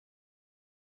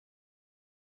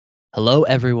Hello,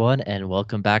 everyone, and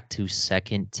welcome back to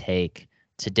Second Take.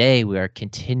 Today, we are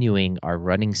continuing our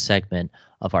running segment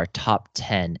of our top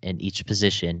 10 in each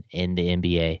position in the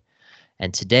NBA.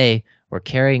 And today, we're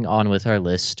carrying on with our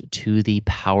list to the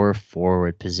power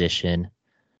forward position.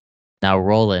 Now,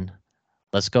 Roland,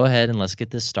 let's go ahead and let's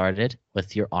get this started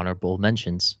with your honorable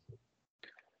mentions.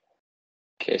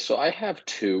 Okay, so I have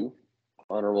two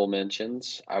honorable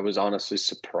mentions. I was honestly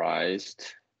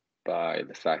surprised by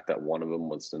the fact that one of them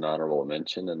was an honorable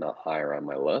mention and not higher on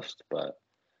my list, but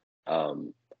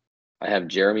um, I have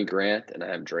Jeremy Grant and I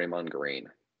have Draymond Green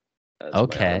as my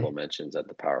honorable Okay. mentions at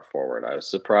the power forward. I was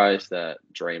surprised that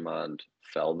Draymond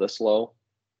fell this low,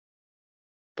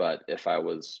 but if I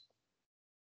was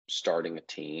starting a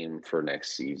team for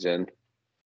next season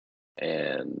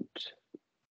and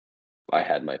I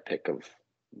had my pick of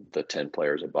the 10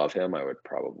 players above him, I would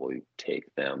probably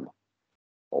take them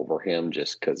over him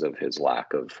just because of his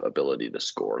lack of ability to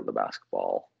score the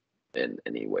basketball in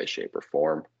any way, shape, or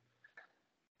form.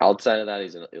 Outside of that,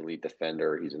 he's an elite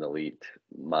defender. He's an elite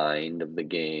mind of the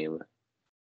game,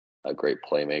 a great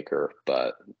playmaker.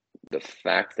 But the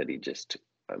fact that he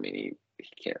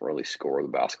can't really score the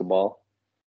basketball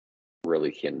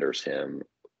really hinders him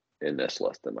in this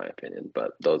list, in my opinion.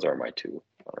 But those are my two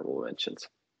honorable mentions.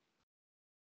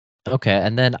 Okay,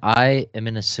 and then I am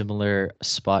in a similar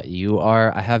spot you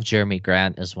are. I have Jeremy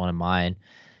Grant as one of mine.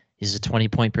 He's a 20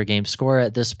 point per game scorer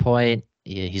at this point.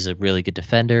 He's a really good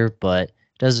defender, but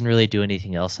doesn't really do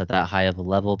anything else at that high of a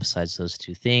level besides those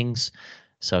two things.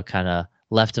 So kind of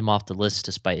left him off the list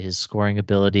despite his scoring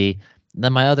ability. And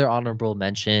then my other honorable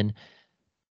mention,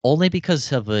 only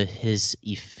because of his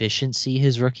efficiency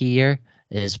his rookie year,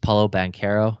 is Paulo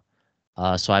Banchero.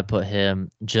 So I put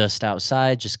him just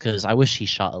outside just because I wish he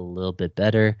shot a little bit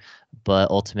better,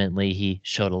 but ultimately he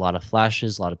showed a lot of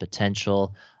flashes, a lot of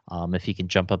potential. If he can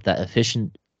jump up that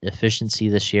efficiency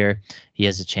this year, he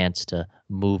has a chance to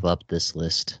move up this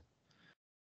list.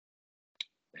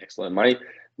 Excellent.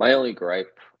 My only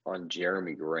gripe on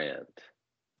Jeremy Grant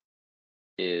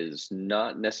is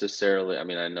not necessarily,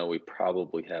 I know we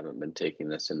probably haven't been taking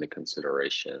this into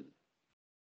consideration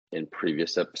in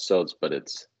previous episodes, but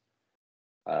it's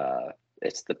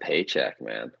the paycheck,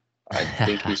 man. I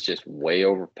think he's just way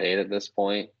overpaid at this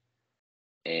point.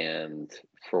 And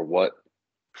for what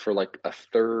for like a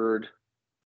third,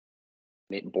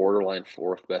 borderline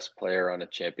fourth best player on a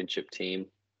championship team,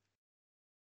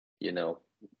 you know,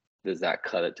 does that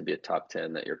cut it to be a top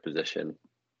 10 at your position?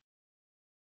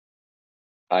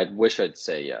 I wish I'd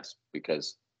say yes,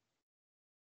 because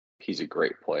he's a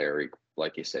great player.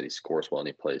 Like you said, he scores well and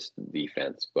he plays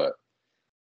defense. But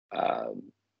um,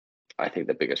 I think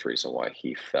the biggest reason why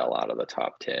he fell out of the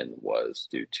top 10 was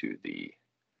due to the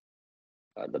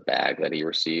bag that he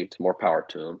received. More power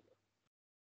to him.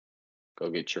 Go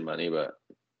get your money, but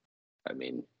I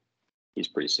mean, he's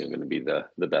pretty soon going to be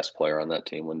the best player on that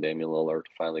team when Damian Lillard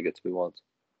finally gets what he wants.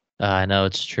 I know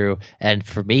it's true. And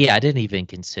for me, I didn't even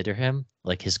consider him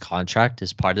like his contract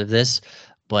is part of this,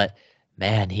 but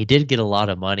man, he did get a lot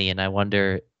of money, and I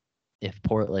wonder if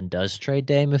Portland does trade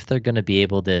Dame, if they're going to be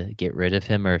able to get rid of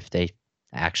him or if they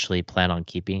actually plan on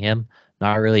keeping him.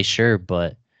 Not really sure,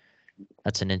 but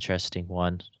that's an interesting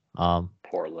one. And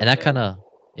Portland, that man. kind of,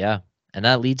 yeah. And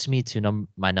that leads me to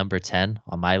my number 10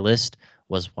 on my list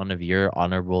was one of your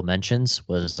honorable mentions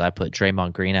was I put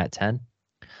Draymond Green at 10.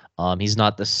 He's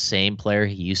not the same player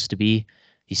he used to be.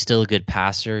 He's still a good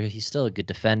passer. He's still a good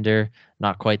defender.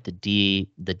 Not quite the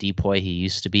depoy he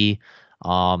used to be.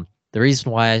 The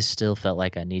reason why I still felt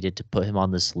like I needed to put him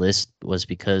on this list was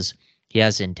because he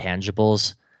has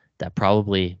intangibles that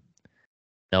probably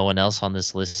no one else on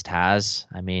this list has.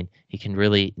 I mean, he can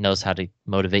really knows how to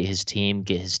motivate his team,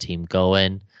 get his team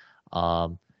going.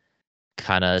 Um,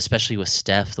 kind of, especially with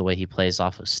Steph, the way he plays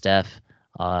off of Steph.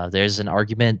 There's an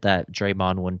argument that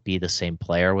Draymond wouldn't be the same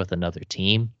player with another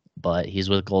team, but he's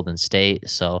with Golden State,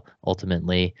 so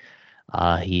ultimately,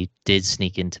 he did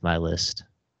sneak into my list.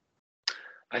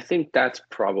 I think that's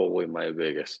probably my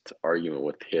biggest argument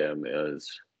with him is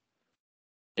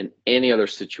in any other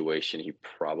situation, he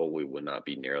probably would not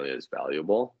be nearly as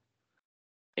valuable.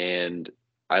 And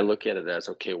I look at it as,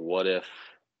 okay, what if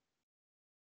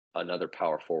another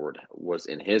power forward was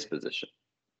in his position?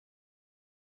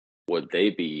 Would they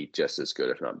be just as good,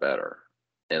 if not better?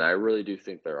 And I really do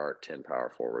think there are 10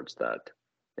 power forwards that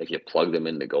if you plug them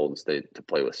into Golden State to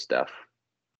play with Steph,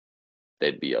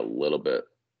 they'd be a little bit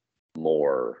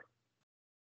more,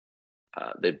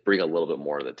 they'd bring a little bit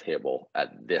more to the table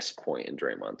at this point in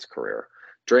Draymond's career.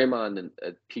 Draymond,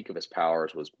 at peak of his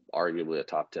powers, was arguably a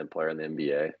top 10 player in the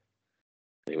NBA.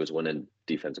 He was winning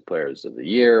Defensive Players of the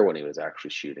Year when he was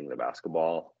actually shooting the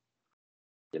basketball.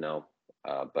 you know.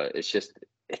 But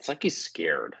it's like he's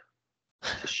scared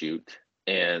to shoot.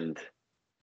 And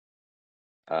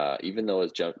even though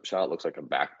his jump shot looks like a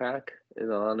backpack is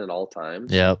on at all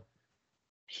times, Yep.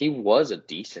 he was a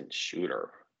decent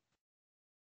shooter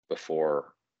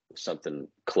before something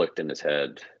clicked in his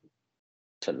head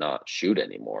to not shoot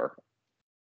anymore.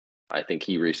 I think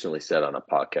he recently said on a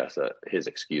podcast that his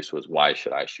excuse was, "Why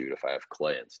should I shoot if I have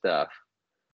Clay and Steph?"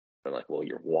 I'm like, "Well,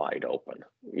 you're wide open,"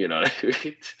 you know what I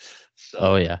mean?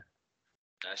 Oh So yeah.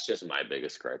 that's just my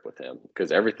biggest gripe with him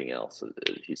because everything else,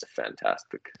 he's a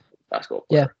fantastic basketball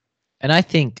Yeah. player. And I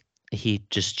think he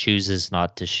just chooses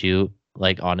not to shoot.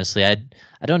 Like honestly, I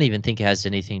don't even think it has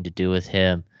anything to do with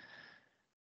him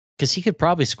because he could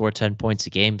probably score 10 points a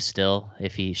game still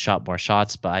if he shot more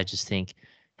shots. But I just think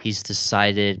he's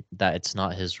decided that it's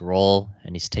not his role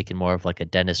and he's taken more of like a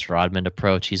Dennis Rodman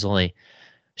approach. He's only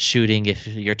shooting if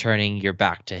you're turning your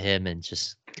back to him and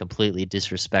just completely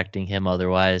disrespecting him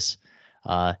otherwise.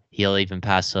 He'll even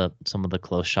pass up some of the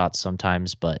close shots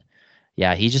sometimes, but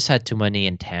yeah, he just had too many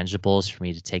intangibles for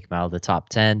me to take him out of the top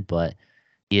 10, but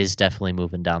he is definitely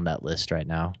moving down that list right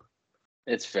now.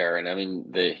 It's fair, and I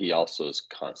mean, he also is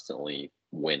constantly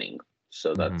winning,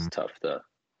 so that's Hmm. tough to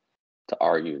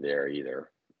argue there either.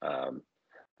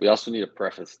 We also need to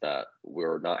preface that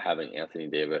we're not having Anthony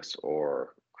Davis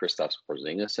or Kristaps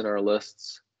Porzingis in our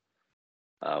lists.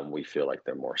 We feel like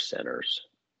they're more centers.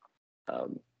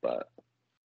 But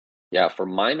yeah, for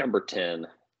my number 10,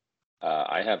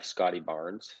 I have Scotty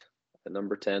Barnes at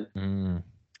number 10. Mm,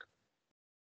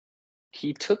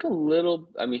 He took a little,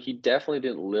 I mean, he definitely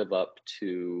didn't live up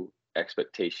to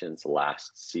expectations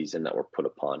last season that were put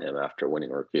upon him after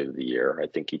winning Rookie of the Year. I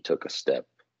think he took a step,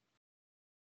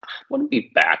 I wouldn't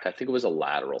be back. I think it was a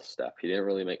lateral step. He didn't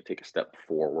really take a step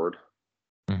forward.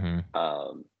 hmm.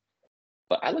 Um,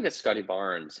 but I look at Scotty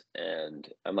Barnes and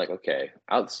I'm like, okay,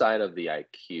 outside of the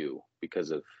IQ,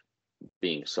 because of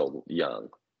being so young,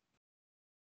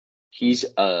 he's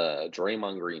a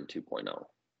Draymond Green 2.0.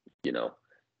 You know,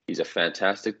 he's a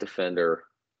fantastic defender.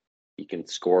 He can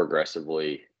score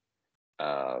aggressively.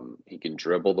 He can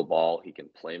dribble the ball. He can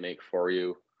play make for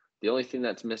you. The only thing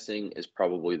that's missing is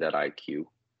probably that IQ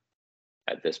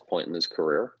at this point in his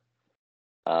career.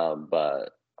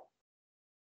 But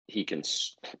he can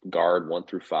guard 1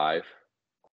 through 5,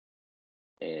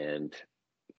 and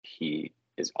he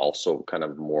is also kind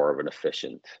of more of an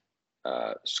efficient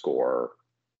scorer.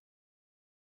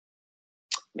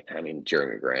 I mean,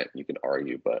 Jeremy Grant, you can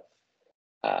argue, but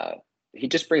uh, he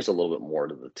just brings a little bit more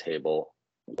to the table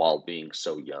while being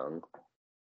so young.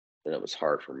 And it was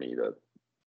hard for me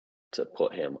to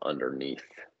put him underneath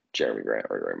Jeremy Grant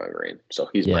or Draymond Green. So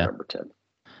he's my Yeah. number 10.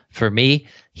 For me,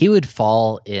 he would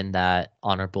fall in that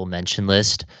honorable mention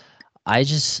list. I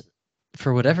just,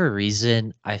 for whatever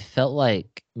reason, I felt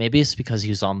like maybe it's because he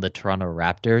was on the Toronto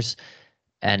Raptors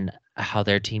and how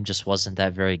their team just wasn't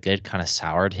that very good kind of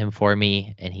soured him for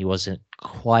me, and he wasn't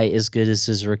quite as good as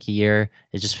his rookie year.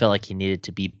 It just felt like he needed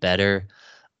to be better,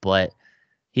 but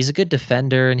he's a good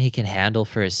defender and he can handle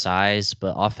for his size,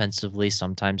 but offensively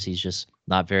sometimes he's just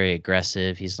not very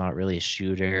aggressive. He's not really a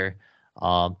shooter.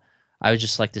 Um, I would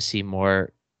just like to see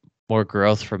more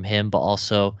growth from him, but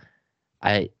also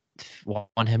I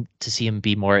want him to see him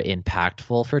be more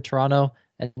impactful for Toronto,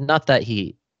 and not that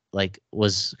he like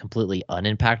was completely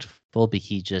unimpactful, but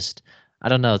he just I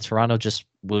don't know. Toronto just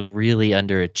really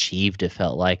underachieved. It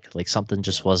felt like something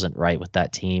just wasn't right with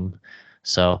that team.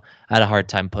 So I had a hard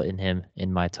time putting him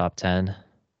in my top 10.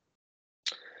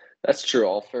 That's true.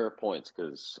 All fair points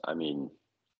because, I mean,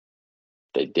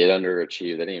 they did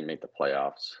underachieve. They didn't even make the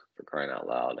playoffs for crying out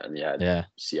loud. And you had Yeah,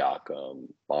 Siakam,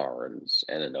 Barnes,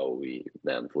 Ananobi,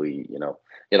 Van Vliet. You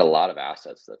had a lot of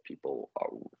assets that people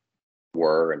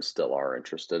were and still are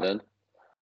interested in.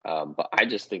 But I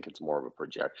just think it's more of a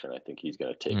projection. I think he's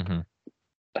going to take hmm,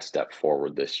 a step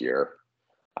forward this year.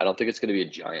 I don't think it's going to be a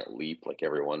giant leap like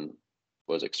everyone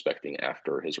was expecting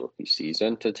after his rookie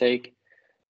season to take.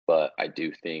 But I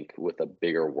do think with a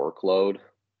bigger workload,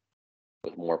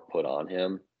 with more put on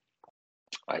him,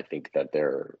 I think that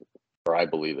I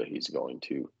believe that he's going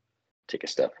to take a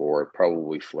step forward,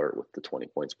 probably flirt with the 20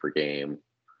 points per game,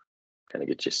 kind of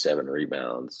get you 7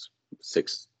 rebounds,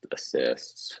 6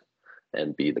 assists,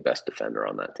 and be the best defender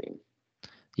on that team.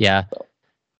 yeah. So,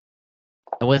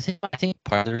 And with him, I think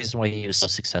part of the reason why he was so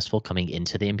successful coming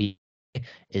into the NBA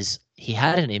is he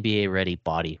had an NBA ready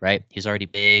body, right? He's already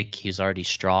big, he's already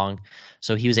strong.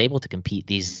 So he was able to compete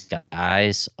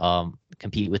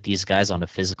with these guys on a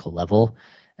physical level.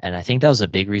 And I think that was a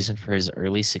big reason for his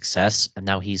early success. And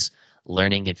now he's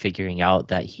learning and figuring out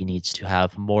that he needs to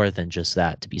have more than just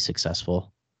that to be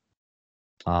successful.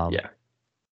 Um, yeah.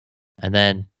 And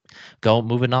then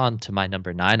moving on to my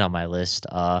number 9 on my list,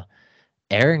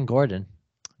 Aaron Gordon,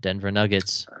 Denver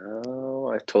Nuggets. Oh,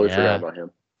 I totally forgot Yeah. about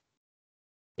him.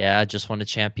 Yeah, just won a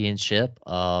championship.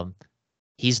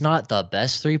 He's not the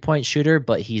best 3-point shooter,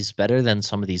 but he's better than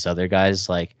some of these other guys.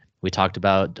 Like we talked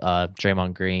about,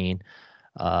 Draymond Green,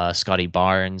 Scotty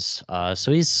Barnes.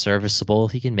 So he's serviceable.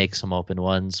 He can make some open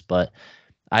ones, but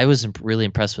I was really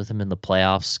impressed with him in the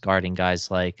playoffs, guarding guys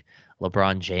like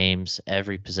LeBron James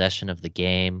every possession of the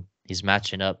game. He's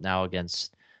matching up now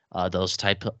against those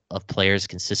type of players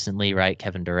consistently, right?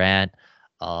 Kevin Durant.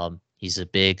 He's a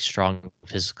big, strong,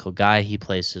 physical guy. He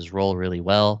plays his role really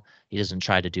well. He doesn't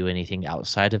try to do anything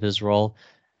outside of his role,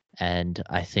 and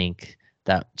I think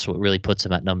that's what really puts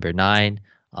him at number 9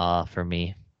 for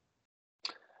me.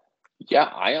 Yeah,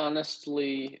 I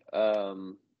honestly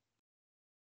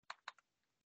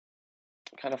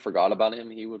kind of forgot about him.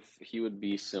 He would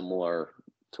be similar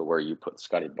to where you put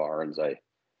Scotty Barnes. I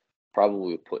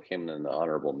probably would put him in the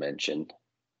honorable mention.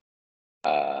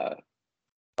 Uh,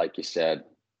 like you said,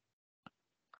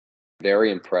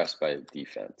 very impressed by his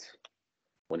defense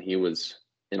when he was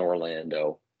in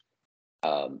Orlando.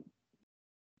 Um,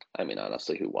 I mean,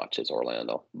 honestly, who watches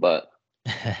Orlando? But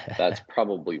that's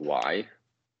probably why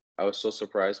I was so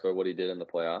surprised by what he did in the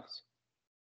playoffs.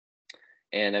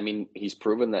 And I mean, he's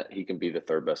proven that he can be the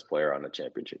third best player on a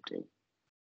championship team.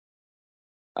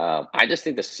 I just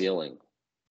think the ceiling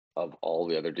of all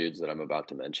the other dudes that I'm about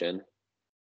to mention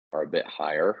are a bit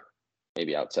higher,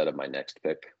 maybe outside of my next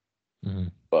pick.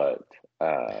 Mhm. But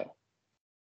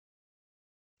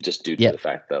just due to Yeah. the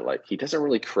fact that like he doesn't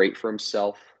really create for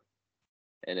himself.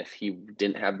 And if he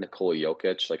didn't have Nikola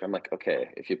Jokic, like I'm like,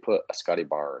 okay, if you put a Scotty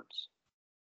Barnes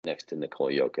next to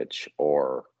Nikola Jokic,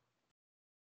 or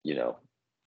you know,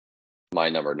 my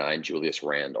number 9, Julius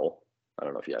Randle. I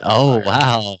don't know if you have him Oh, higher,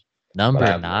 wow. but I Number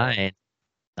have him lower. 9. Yeah.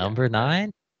 Number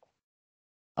 9?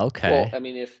 Well, Okay. I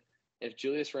mean, if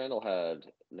Julius Randle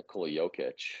had Nikola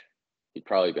Jokic, he'd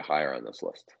probably be higher on this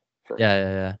list for me. Yeah,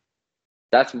 yeah, yeah.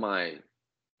 That's my.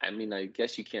 I mean, I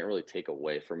guess you can't really take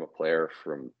away from a player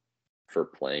for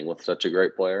playing with such a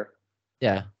great player.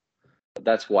 Yeah. But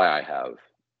that's why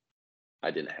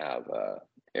I didn't have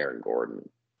Aaron Gordon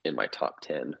in my top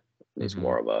 10. He's Mhm.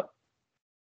 more of a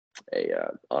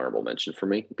honorable mention for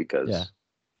me Yeah. because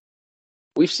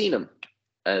we've seen him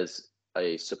as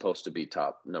a supposed to be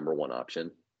top number 1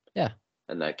 option, Yeah.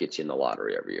 and that gets you in the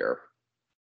lottery every year.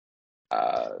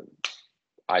 Uh,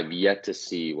 I've yet to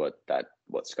see what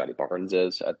Scotty Barnes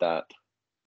is at that.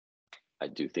 I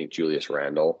do think Julius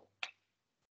Randle,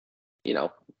 you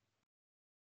know,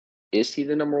 is he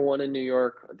the number 1 in New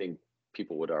York? I think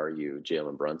people would argue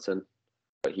Jalen Brunson,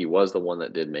 but he was the one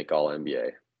that did make All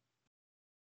NBA.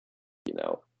 You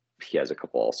know, he has a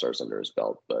couple All Stars under his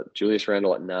belt, but Julius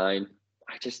Randle at 9.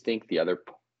 I just think the other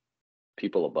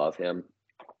people above him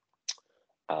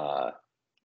uh,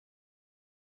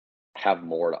 have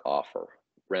more to offer.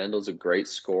 Randle's a great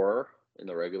scorer in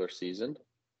the regular season,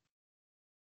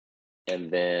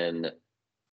 and then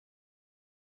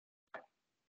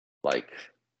like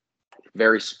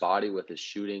very spotty with his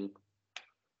shooting.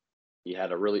 He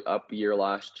had a really up year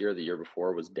last year. The year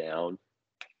before was down.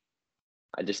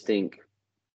 I just think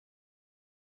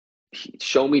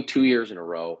show me 2 years in a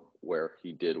row where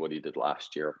he did what he did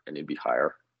last year and he'd be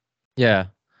higher. Yeah.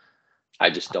 I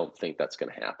just don't think that's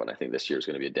going to happen. I think this year is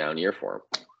going to be a down year for him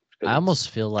because I it's almost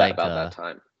feel that like about that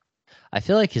time. I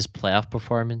feel like his playoff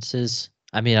performances,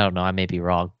 I mean, I don't know, I may be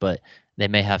wrong, but they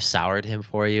may have soured him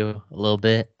for you a little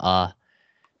bit.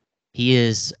 He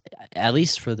is, at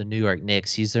least for the New York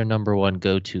Knicks, he's their number 1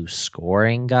 go-to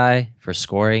scoring guy for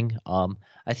scoring.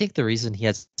 I think the reason he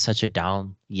had such a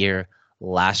down year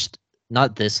last,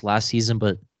 not this last season,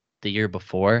 but the year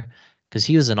before, because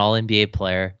he was an All NBA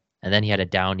player, and then he had a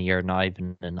down year, not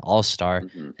even an All Star,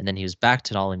 Mm-hmm. and then he was back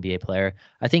to an All NBA player.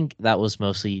 I think that was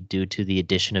mostly due to the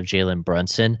addition of Jalen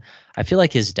Brunson. I feel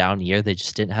like his down year, they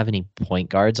just didn't have any point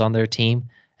guards on their team,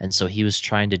 and so he was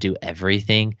trying to do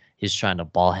everything. He was trying to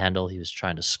ball handle. He was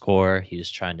trying to score. He was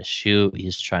trying to shoot. He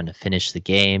was trying to finish the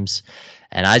games.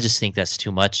 And I just think that's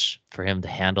too much for him to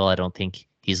handle. I don't think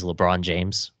he's LeBron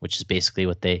James, which is basically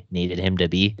what they needed him to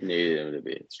be. Needed him to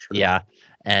be. It's true. Yeah.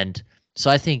 And so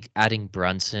I think adding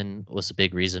Brunson was a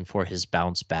big reason for his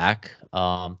bounce back.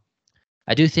 I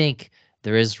do think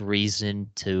there is reason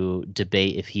to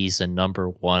debate if he's a number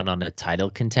 1 on a title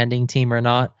contending team or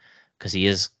not, because he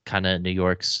is kind of New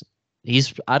York's.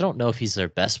 I don't know if he's their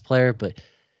best player, but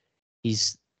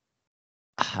he's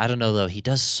I don't know though. He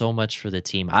does so much for the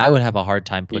team. I would have a hard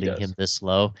time He putting him does. this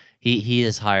low. He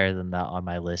is higher than that on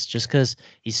my list just because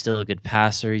he's still a good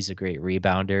passer. He's a great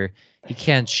rebounder. He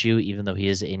can shoot even though he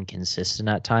is inconsistent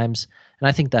at times, and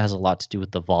I think that has a lot to do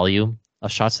with the volume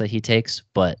of shots that he takes.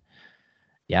 But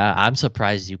yeah, I'm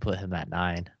surprised you put him at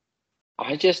 9.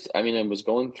 I mean, I was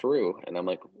going through and I'm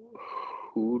like,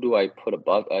 who do I put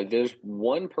above? There's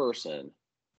one person,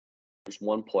 there's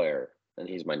one player, and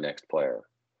he's my next player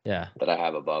Yeah. that I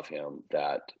have above him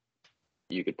that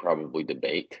you could probably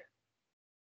debate.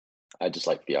 I just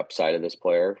like the upside of this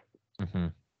player Hmm.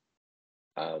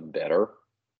 better.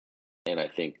 And I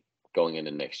think going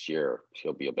into next year,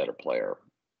 he'll be a better player.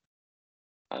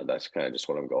 That's kind of just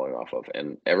what I'm going off of.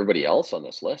 And everybody else on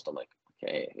this list, I'm like,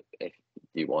 okay, do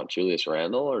you want Julius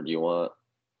Randle or do you want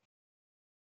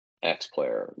X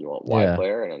player? You want Y Yeah.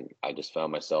 player? And I just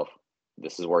found myself,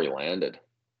 this is where he landed.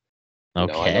 I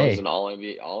know he's Okay. an all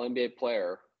NBA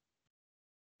player.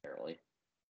 Apparently,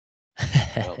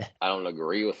 I don't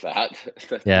agree with that.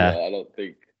 Yeah. I don't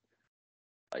think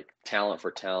like talent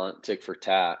for talent, tick for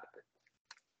tack,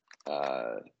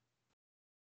 uh,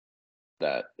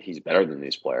 that he's better than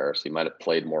these players. He might have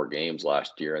played more games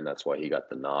last year, and that's why he got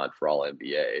the nod for All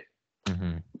NBA.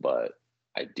 Hmm. But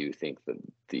I do think that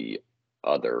the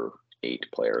other 8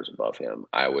 players above him,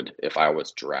 I would, if I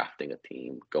was drafting a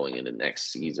team going into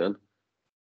next season,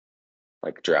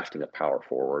 like drafting a power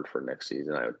forward for next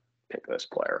season, I would pick this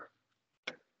player.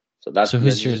 So So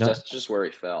who's your no? that's just where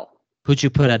he fell. Who'd you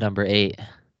put at number 8?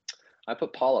 I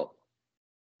put Paulo,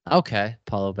 Okay,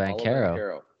 Paulo Paulo Banchero.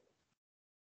 Banchero.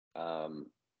 Um,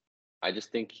 I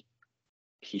just think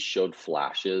he showed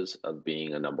flashes of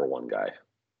being a number one guy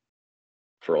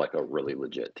for like a really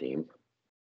legit team.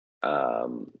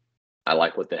 Um, I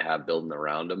like what they have building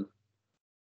around him.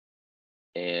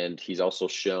 And he's also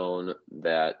shown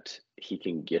that he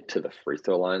can get to the free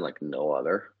throw line like no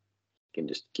other. He can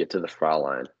just get to the foul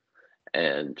line.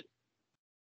 And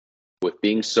with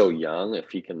being so young, if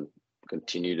he can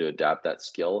continue to adapt that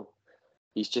skill,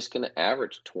 he's just going to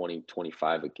average 20,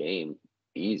 25 a game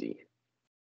easy.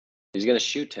 He's going to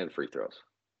shoot 10 free throws.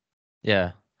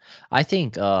 Yeah. I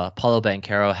think Paulo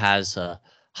Banchero has a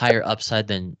higher upside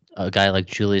than a guy like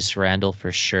Julius Randle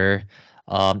for sure.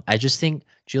 I just think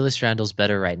Julius Randle's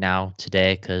better right now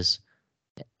today because,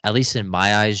 at least in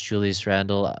my eyes, Julius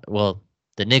Randle, well,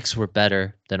 the Knicks were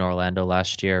better than Orlando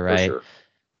last year, For right? sure.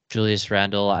 Julius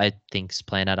Randle, I think, is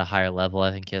playing at a higher level.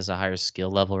 I think he has a higher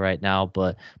skill level right now.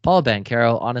 But Paulo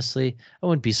Banchero, honestly, I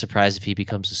wouldn't be surprised if he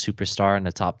becomes a superstar and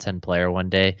a top 10 player one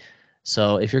day.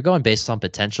 So if you're going based on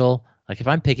potential, like if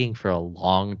I'm picking for a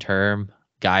long-term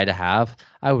guy to have,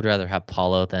 I would rather have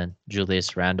Paulo than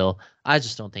Julius Randle. I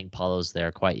just don't think Paulo's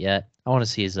there quite yet. I want to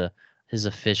see his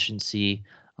efficiency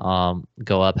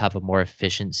go up, have a more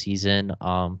efficient season.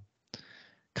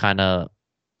 Kind of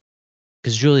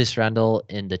because Julius Randle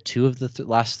in the two of the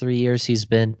last 3 years he's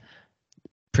been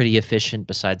pretty efficient.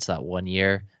 Besides that one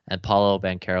year, and Paulo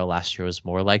Banchero last year was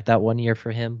more like that one year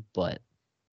for him. But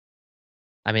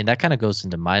I mean that kind of goes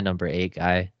into my number 8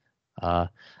 guy. Uh,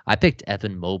 I picked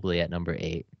Evan Mobley at number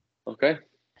 8. Okay.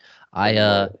 I Evan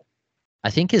uh Mobley. I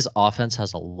think his offense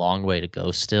has a long way to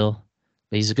go still,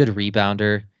 but he's a good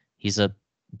rebounder. He's a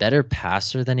better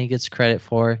passer than he gets credit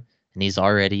for, and he's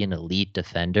already an elite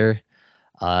defender.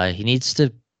 He needs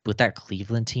to, with that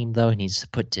Cleveland team though, he needs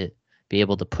to be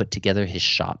able to put together his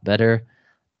shot better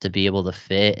to be able to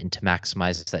fit and to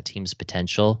maximize that team's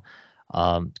potential.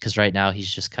 Because right now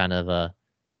he's just kind of a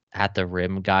at the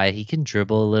rim guy. He can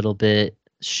dribble a little bit,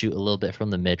 shoot a little bit from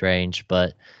the mid range,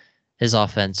 but his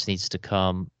offense needs to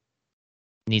come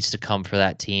for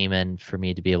that team and for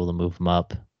me to be able to move him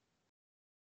up.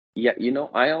 Yeah,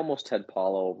 I almost had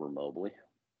Paulo over Mobley.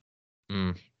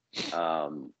 Mm,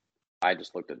 Um, I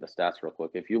just looked at the stats real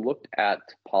quick. If you looked at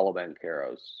Paulo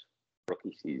Banchero's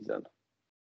rookie season,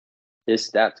 his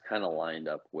stats kind of lined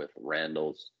up with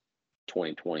Randall's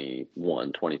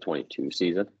 2021, 2022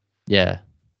 season. yeah.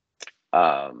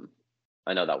 Um,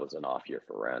 I know that was an off year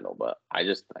for Randall, but I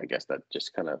guess that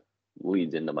just kind of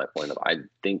leads into my point of I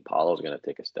think Paulo's going to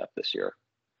take a step this year.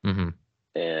 Hmm.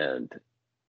 And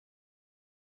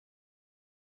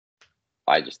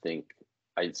I just think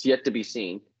it's yet to be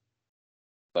seen,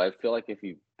 but I feel like if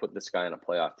you put this guy on a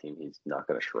playoff team, he's not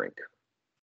going to shrink.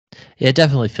 Yeah, it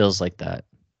definitely feels like that.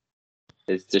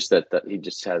 It's just that he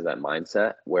just has that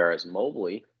mindset. Whereas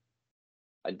Mobley,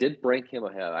 I did rank him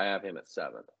ahead. I have him at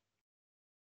 7,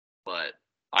 but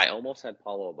I almost had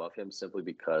Paulo above him simply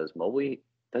because Mobley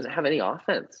doesn't have any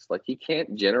offense. Like he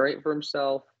can't generate for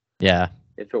himself. Yeah.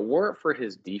 If it weren't for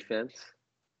his defense,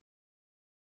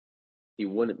 he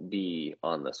wouldn't be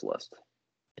on this list.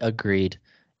 Agreed.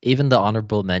 Even the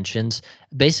honorable mentions,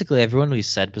 basically everyone we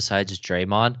said besides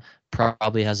Draymond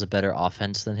probably has a better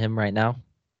offense than him right now.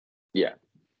 Yeah.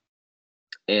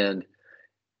 And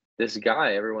this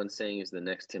guy, everyone's saying is the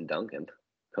next Tim Duncan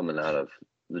coming out of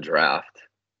the draft.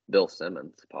 Bill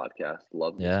Simmons podcast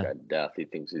loves this Yeah. guy to death. He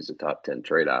thinks he's a top 10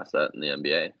 trade asset in the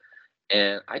NBA.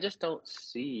 And I just don't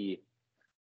see,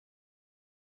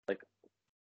 like,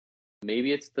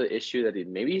 maybe it's the issue that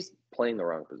maybe he's playing the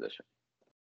wrong position.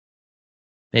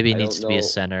 Maybe he I needs don't to be a know.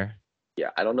 center.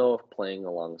 Yeah, I don't know if playing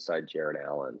alongside Jared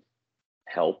Allen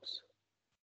helps.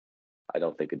 I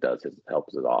don't think it does. It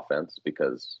helps his offense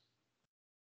because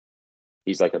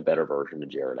he's like a better version of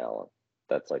Jared Allen.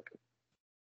 That's like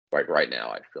right now,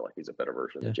 I feel like he's a better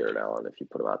version Yeah. of Jared Allen. If you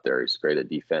put him out there, he's great at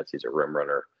defense. He's a rim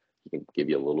runner. He can give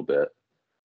you a little bit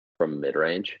from mid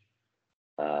range,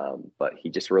 but he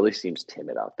just really seems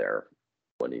timid out there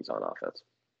when he's on offense.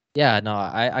 Yeah, no,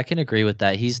 I can agree with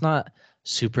that. He's not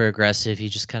super aggressive. He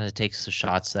just kind of takes the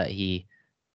shots that he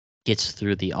gets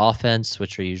through the offense,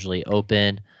 which are usually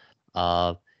open.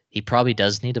 Uh, he probably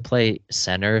does need to play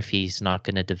center if he's not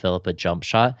going to develop a jump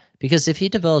shot. Because if he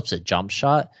develops a jump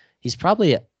shot, he's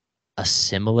probably a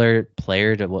similar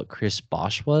player to what Chris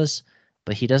Bosh was,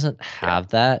 but he doesn't Yeah, have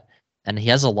that, and he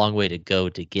has a long way to go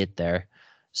to get there.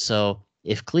 So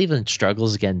if Cleveland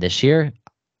struggles again this year,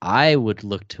 I would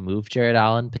look to move Jared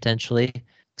Allen potentially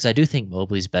because I do think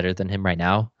Mobley's better than him right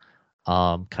now.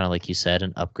 Kind of like you said,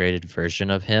 an upgraded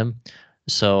version of him.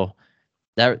 So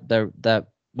that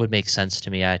would make sense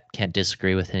to me. I can't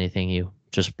disagree with anything you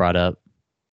just brought up.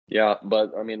 yeah,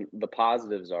 but I mean, the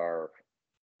positives are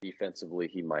defensively,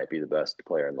 he might be the best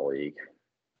player in the league,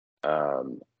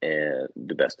 and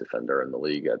the best defender in the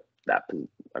league at that.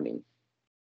 I mean,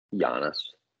 Giannis,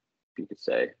 you could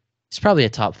say. He's probably a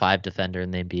top 5 defender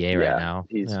in the NBA right Yeah, now.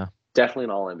 he's Yeah. definitely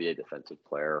an All NBA defensive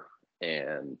player,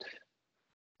 and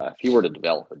if he were to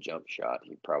develop a jump shot,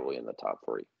 he'd probably in the top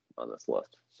 3 on this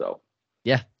list. So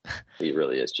Yeah. he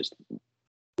really is just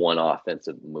one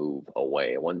offensive move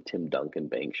away, one Tim Duncan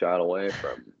bank shot away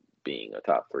from being a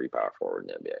top 3 power forward in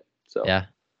the NBA. So Yeah.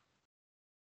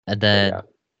 And yeah, then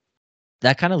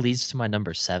that kind of leads to my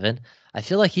number 7. I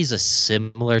feel like he's a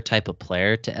similar type of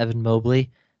player to Evan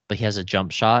Mobley, but he has a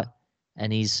jump shot,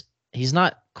 and he's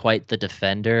not quite the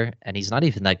defender, and he's not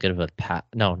even that good of a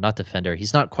no, not defender.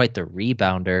 He's not quite the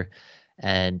rebounder,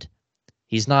 and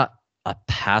he's not a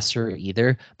passer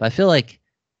either. But I feel like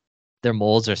their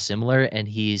molds are similar, and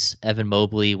he's Evan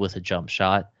Mobley with a jump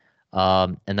shot.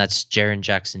 And that's Jaren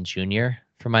Jackson Jr.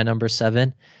 for my number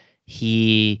 7.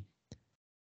 He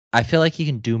I feel like he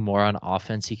can do more on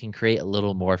offense. He can create a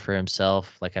little more for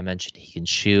himself. Like I mentioned, he can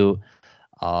shoot.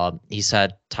 He's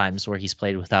had times where he's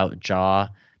played without Ja,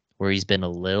 where he's been a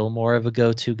little more of a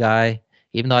go-to guy.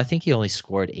 Even though I think he only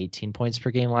scored 18 points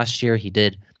per game last year, he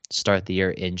did start the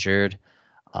year injured,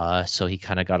 so he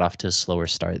kind of got off to a slower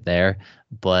start there.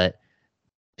 But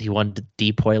he won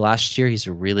DPOY last year. He's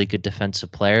a really good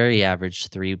defensive player. He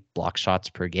averaged 3 block shots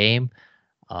per game,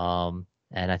 and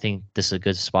I think this is a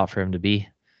good spot for him to be.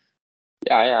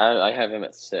 yeah, I have him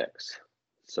at 6.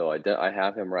 So I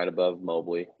have him right above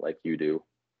Mobley, like you do,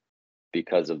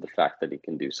 because of the fact that he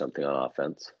can do something on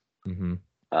offense. Mm-hmm.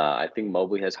 I think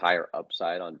Mobley has higher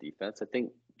upside on defense. I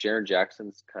think Jaren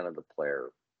Jackson's kind of the player,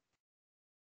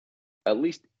 at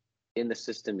least in the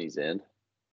system he's in.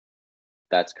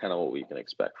 That's kind of what we can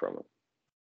expect from him.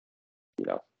 You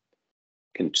know,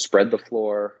 can spread the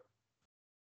floor.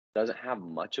 Doesn't have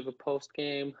much of a post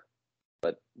game,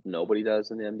 but nobody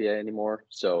does in the NBA anymore.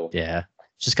 So Yeah.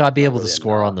 Just got to be not able to really a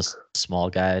score on knock. the small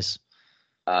guys.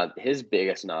 His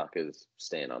biggest knock is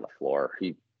staying on the floor.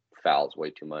 He fouls way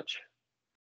too much.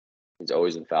 He's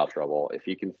always in foul trouble. If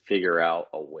you can figure out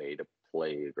a way to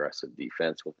play aggressive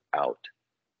defense without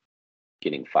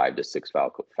getting 5 to 6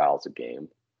 fouls a game,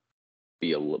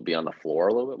 be on the floor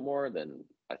a little bit more, then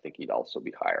I think he'd also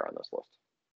be higher on this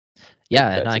list. Yeah,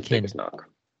 and That's his biggest knock.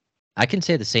 I can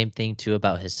say the same thing too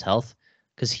about his health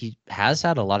because he has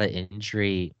had a lot of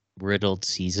injury riddled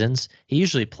seasons. He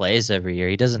usually plays every year.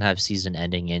 He doesn't have season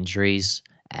ending injuries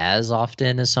as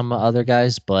often as some other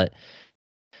guys, but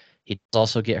he does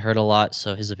also get hurt a lot,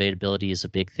 so his availability is a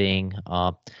big thing.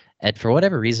 And for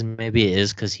whatever reason, maybe it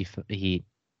is because he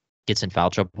gets in foul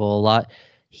trouble a lot.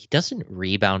 He doesn't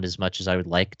rebound as much as I would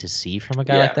like to see from a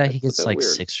guy like Yeah, that. He it's a gets bit like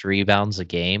weird. 6 rebounds a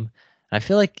game. And I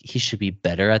feel like he should be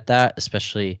better at that,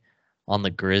 especially on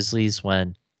the Grizzlies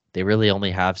when they really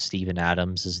only have Steven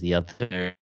Adams as the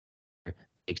other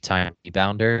big time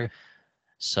rebounder.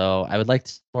 So I would like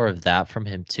more of that from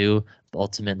him too. But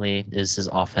ultimately, is his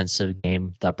offensive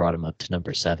game that brought him up to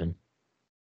number 7.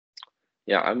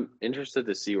 Yeah, I'm interested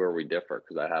to see where we differ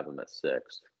because I have him at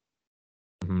 6th.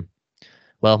 Mhm.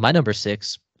 Well, my number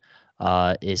 6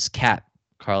 is Cat,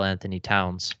 Karl Anthony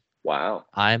Towns. Wow.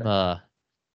 I'm a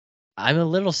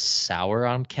little sour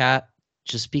on Cat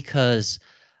just because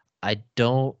I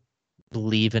don't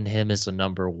believe in him as a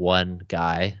number one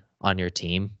guy on your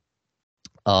team.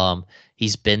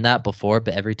 He's been that before,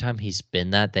 but every time he's been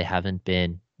that, they haven't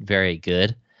been very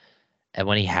good. And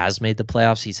when he has made the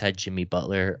playoffs, he's had Jimmy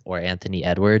Butler or Anthony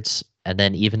Edwards. And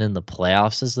then even in the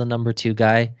playoffs as the number two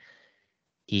guy,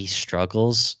 he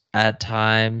struggles at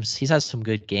times. He's had some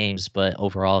good games, but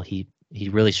overall he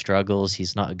really struggles.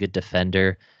 He's not a good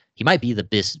defender. He might be the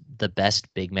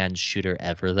best big man shooter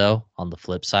ever though, on the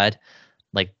flip side.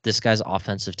 Like this guy's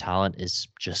offensive talent is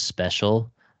just special,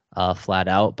 flat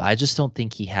out. But I just don't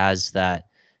think he has that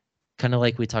kind of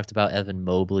like we talked about Evan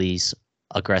Mobley's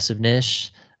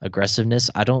aggressiveness. Aggressiveness.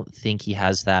 I don't think he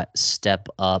has that step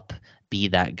up, be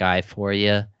that guy for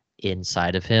you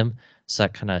inside of him. So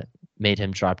that kind of made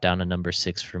him drop down to number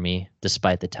 6 for me,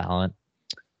 despite the talent.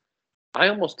 I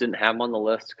almost didn't have him on the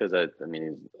list because I mean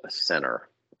he's a center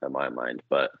in my mind,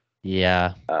 but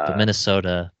Yeah, but uh,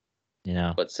 Minnesota, you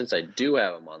know. but since I do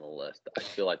have him on the list, I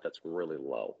feel like that's really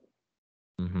low.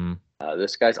 Hmm.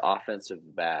 This guy's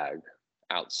offensive bag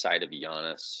outside of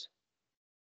Giannis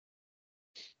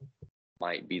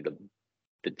might be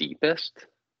the deepest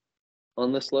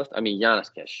on this list. I mean,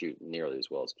 Giannis can't shoot nearly as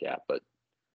well as Cat, but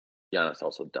Giannis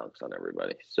also dunks on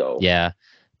everybody. So Yeah,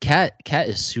 Cat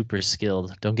is super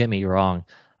skilled. Don't get me wrong.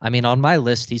 I mean, on my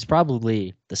list, he's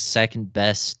probably the second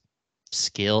best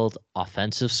skilled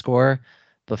offensive scorer,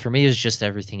 but for me, it's just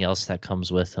everything else that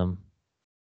comes with him.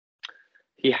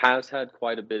 he has had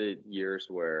quite a bit of years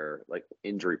where like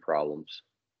injury problems.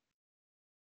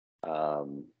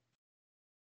 Um,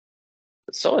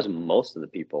 so has most of the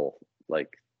people. Like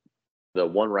the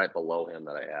one right below him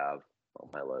that I have on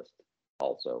my list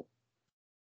also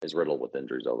is riddled with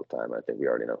injuries all the time. I think we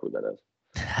already know who that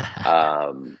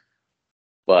is.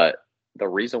 But the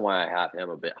reason why I have him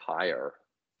a bit higher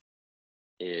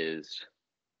is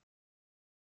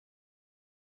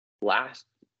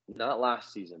not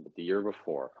last season, but the year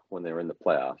before when they were in the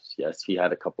playoffs. Yes, he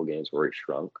had a couple games where he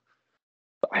shrunk.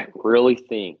 But I really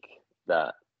think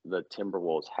that the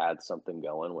Timberwolves had something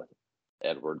going with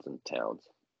Edwards and Towns.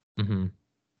 Hmm.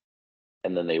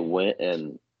 And then they went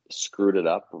and screwed it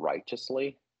up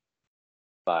righteously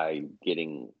by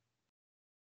getting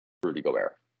Rudy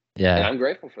Gobert. And Yeah. I'm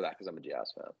grateful for that because I'm a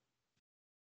Jazz fan.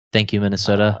 Thank you,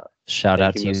 Minnesota. Shout Thank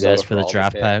out you, to you guys Minnesota, for for the all the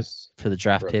draft pack, picks, for the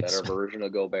draft for a picks. better version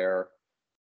of Gobert.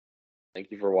 Thank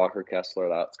you for Walker Kessler.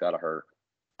 That's got to hurt.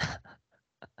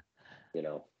 You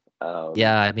know,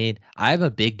 Yeah, I mean, I'm a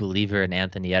big believer in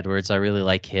Anthony Edwards. I really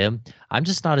like him. I'm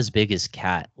just not as big as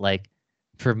Cat. Like,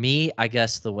 for me, I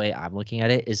guess the way I'm looking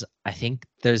at it is I think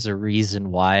there's a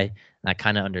reason why, and I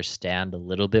kind of understand a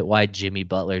little bit why Jimmy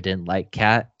Butler didn't like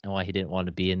Cat and why he didn't want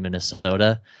to be in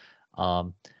Minnesota.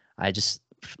 Um, I just,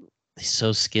 he's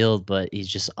so skilled, but he's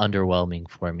just underwhelming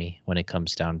for me when it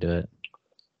comes down to it.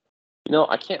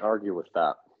 I can't argue with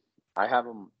that. I have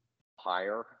him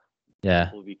higher Yeah.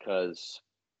 simply because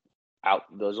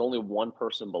there's only one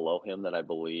person below him that I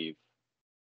believe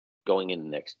going in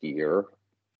next year.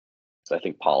 So I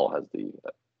think Paulo has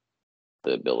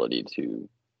the ability to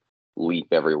leap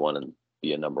everyone and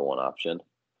be a number one option.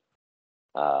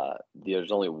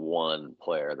 There's only one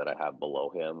player that I have below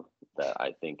him that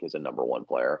I think is a number one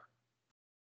player.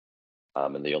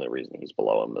 And the only reason he's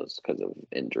below him is because of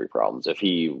injury problems. If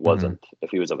he Mhm. wasn't, if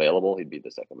he was available, he'd be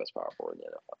the second best power forward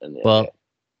in the NBA. Well,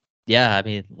 yeah, I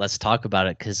mean, let's talk about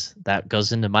it because that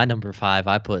goes into my number 5.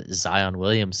 I put Zion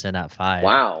Williamson at 5,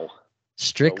 Wow. So we're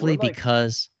strictly like,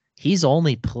 because he's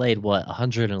only played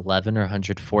 111 or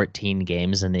 114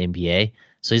 games in the NBA.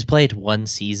 So he's played one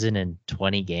season and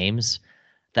 20 games.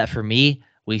 That for me,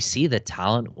 we see the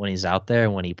talent when he's out there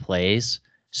and when he plays.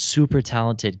 Super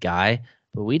talented guy,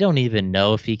 but we don't even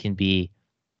know if he can be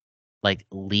like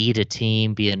lead a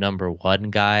team, be a number one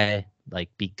guy, like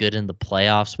be good in the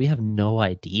playoffs. We have no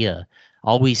idea.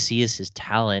 All we see is his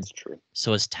talent. that's true.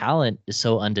 So his talent is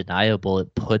so undeniable.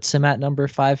 It puts him at number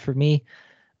 5 for me,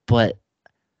 but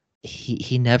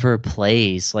he never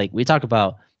plays. Like we talk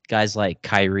about guys like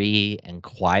Kyrie and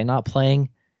Kawhi not playing.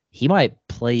 He might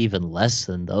play even less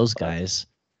than those guys.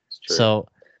 That's true. So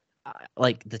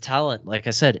like the talent, like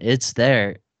I said, it's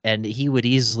there, and he would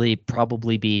easily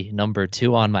probably be number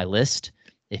 2 on my list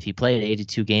if he played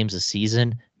 82 games a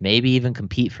season, maybe even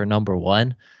compete for number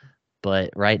 1.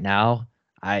 But right now,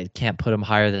 I can't put him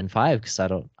higher than 5 because I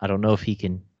don't know if he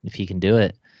can do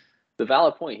it. The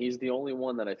valid point. He's the only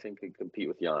one that I think could compete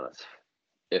with Giannis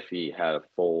if he had a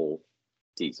full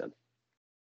season.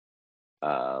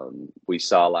 We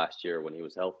saw last year when he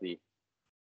was healthy,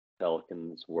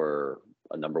 Pelicans were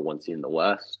a number 1 seed in the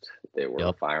West. They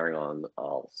were firing on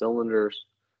all cylinders.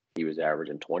 He was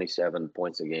averaging 27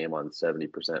 points a game on 70%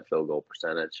 field goal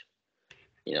percentage.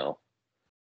 You know,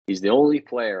 he's the only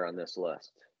player on this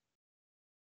list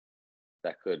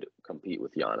that could compete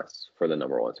with Giannis for the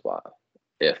number 1 spot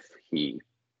if he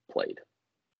played.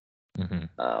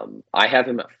 I have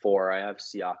him at 4. I have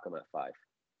Siakam at 5.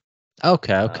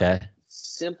 Okay.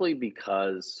 Simply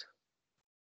because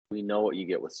we know what you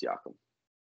get with Siakam.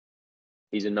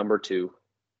 He's a number 2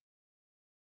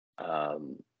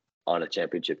 on a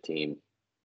championship team.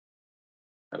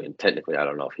 I mean, technically, I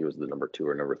don't know if he was the number 2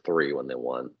 or number 3 when they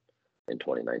won in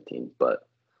 2019, but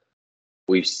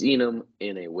we've seen him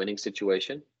in a winning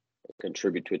situation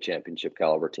contribute to a championship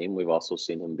caliber team. We've also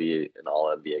seen him be an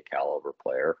all-NBA caliber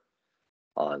player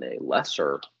on a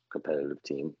lesser competitive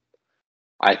team.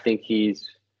 I think he's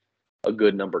a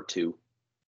good number 2,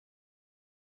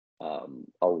 a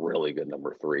really good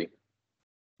number 3.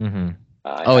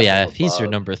 If he's your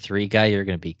number 3 guy, you're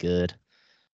going to be good.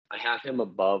 I have him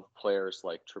above players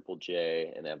like Triple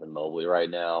J and Evan Mobley right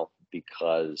now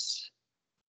because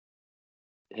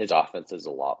his offense is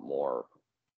a lot more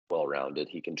well-rounded.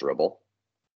 He can dribble.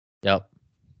 Yep.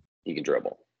 He can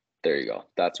dribble. There you go.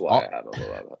 That's why I have him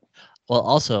above him. Well,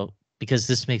 also, because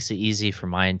this makes it easy for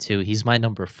mine too, he's my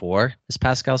number 4, is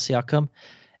Pascal Siakam.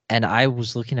 And I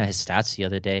was looking at his stats the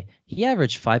other day. He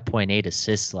averaged 5.8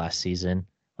 assists last season.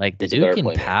 Like, the dude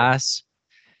can pass.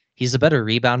 He's a better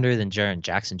rebounder than Jaren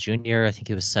Jackson Jr. I think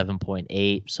it was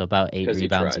 7.8, so about 8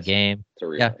 rebounds a game.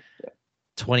 Yeah.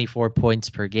 24 points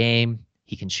per game.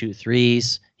 He can shoot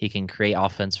threes. He can create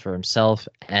offense for himself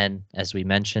and, as we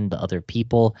mentioned, other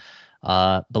people.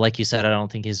 But like you said, I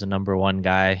don't think he's a number 1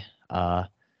 guy.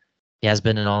 He has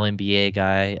been an all-NBA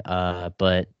guy,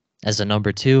 but as a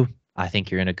number 2, I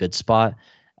think you're in a good spot.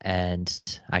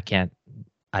 And I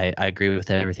agree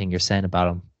with everything you're saying about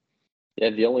him. Yeah,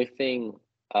 the only thing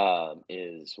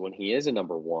is when he is a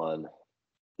number 1,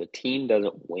 the team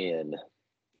doesn't win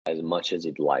as much as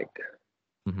you'd like.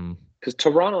 Because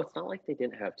Toronto, it's not like they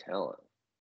didn't have talent.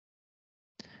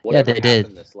 Whatever they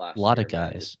did. A lot of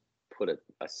guys. Put a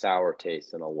sour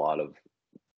taste in a lot of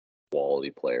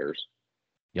quality players.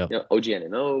 Yep. You know, OG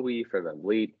Anunoby, Fred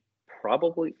VanVleet,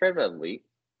 probably Fred VanVleet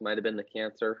might have been the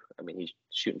cancer. I mean, he's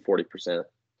shooting 40%.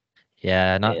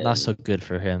 Yeah, not so good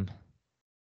for him.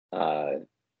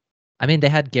 I mean, they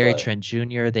had Gary Trent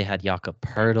Jr., they had Jakob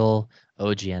Poeltl,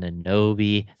 OG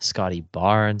Anunoby, Scotty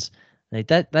Barnes. Like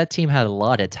that team had a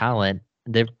lot of talent.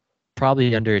 They probably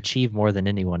underachieved more than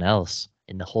anyone else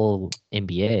in the whole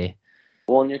NBA.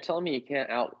 Well, and you're telling me you can't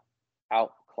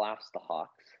outclass the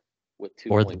Hawks with 2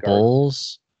 or the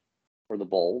Bulls, or the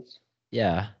Bulls,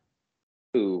 yeah,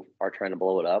 who are trying to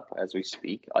blow it up as we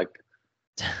speak. Like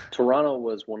Toronto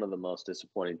was one of the most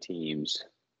disappointing teams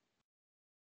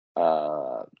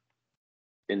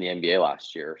in the NBA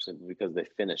last year, simply because they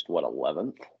finished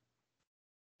 11th.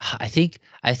 I think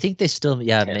they still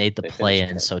made the play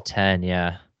in, so 10,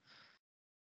 yeah.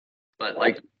 But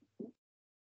like,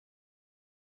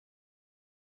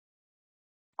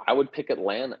 I would pick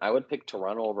Atlanta. I would pick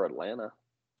Toronto over Atlanta.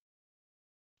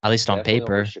 At least on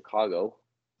paper. Over Chicago.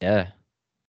 Yeah.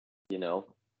 You know,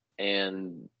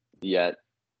 and yet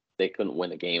they couldn't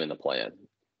win a game in the play-in.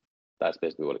 That's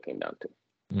basically what it came down to.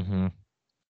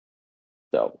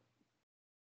 So,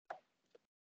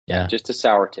 yeah, just a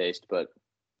sour taste, but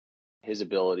his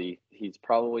ability, he's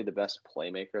probably the best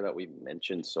playmaker that we've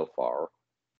mentioned so far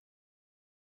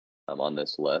on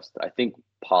this list. I think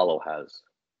Paolo has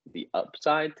the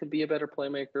upside to be a better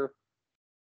playmaker.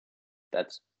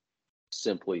 That's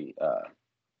simply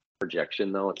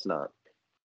projection, though. It's not,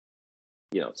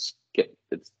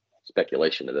 it's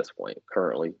speculation at this point.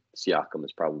 Currently, Siakam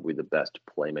is probably the best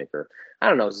playmaker. I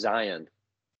don't know, Zion.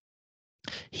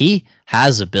 He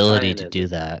has ability to do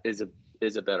that. Is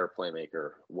a better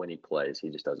playmaker when he plays.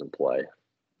 He just doesn't play.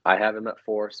 I have him at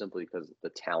 4 simply because the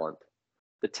talent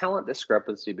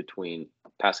discrepancy between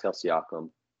Pascal Siakam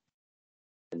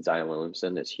and Zion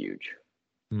Williamson is huge.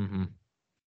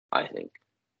 I think.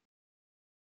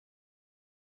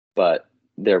 But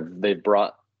they're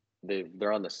on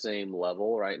the same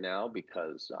level right now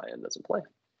because Zion doesn't play.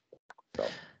 So.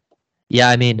 Yeah,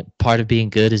 I mean, part of being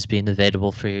good is being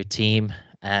available for your team,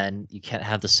 and you can't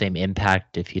have the same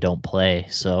impact if you don't play.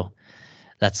 So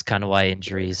that's kind of why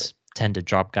injuries tend to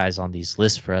drop guys on these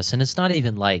lists for us. And it's not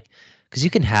even like, because you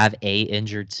can have a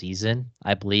injured season,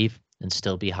 I believe, and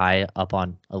still be high up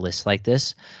on a list like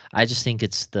this. I just think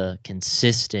it's the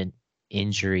consistent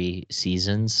injury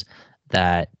seasons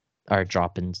that are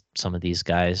dropping some of these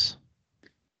guys.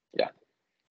 Yeah.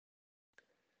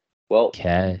 Well,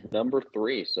 Okay. number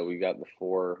 3. So we got the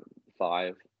 4,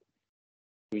 5.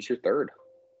 Who's your third?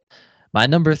 My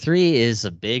number 3 is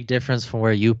a big difference from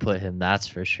where you put him. That's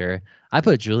for sure. I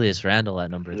put Julius Randle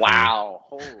at number 3. Wow.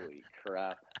 Holy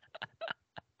crap.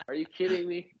 Are you kidding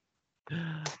me?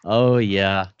 Oh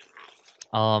yeah.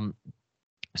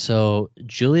 So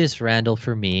Julius Randle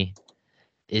for me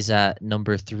is at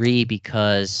number 3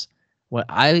 because what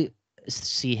I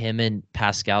see him and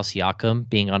Pascal Siakam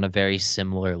being on a very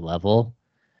similar level.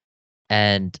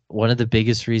 And one of the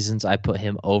biggest reasons I put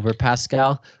him over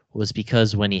Pascal was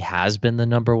because when he has been the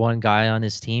number 1 guy on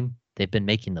his team, they've been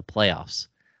making the playoffs.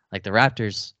 Like the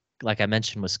Raptors, like I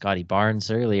mentioned with Scotty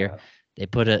Barnes earlier, they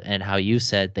put a, and how you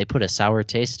said, they put a sour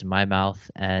taste in my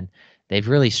mouth, and they've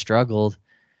really struggled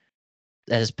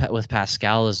with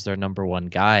Pascal as their number 1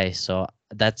 guy. So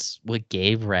that's what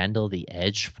gave Randall the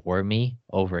edge for me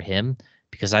over him,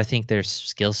 because I think their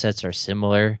skill sets are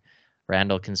similar.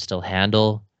 Randall can still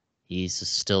handle. He's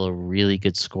still a really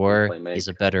good scorer. He's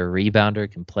a better rebounder,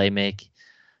 can play make.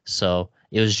 So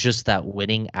it was just that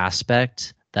winning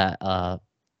aspect that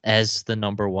as the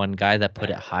number 1 guy that put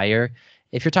it higher.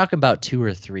 If you're talking about 2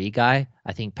 or 3 guy,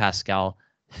 I think Pascal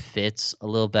fits a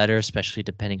little better, especially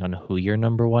depending on who your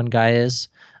number 1 guy is.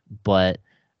 But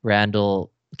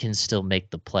Randall can still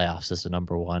make the playoffs as the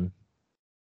number 1.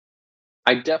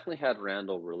 I definitely had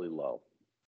Randall really low.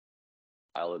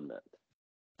 I'll admit.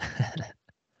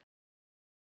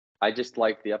 I just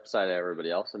like the upside of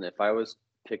everybody else. And if I was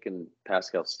picking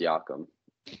Pascal Siakam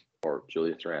or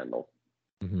Julius Randle,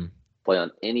 play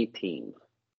on any team,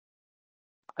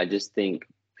 I just think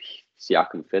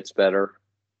Siakam fits better.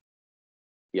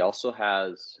 He also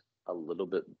has a little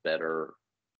bit better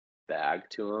bag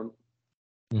to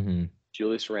him.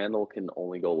 Julius Randle can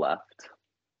only go left.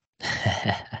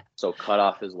 So cut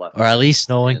off his left. Or at least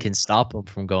no one can stop him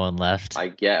from going left. I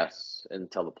guess,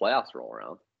 until the playoffs roll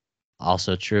around.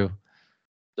 Also true.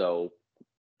 So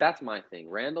that's my thing.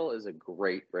 Randle is a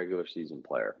great regular season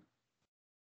player.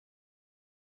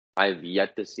 I've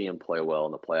yet to see him play well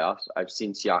in the playoffs. I've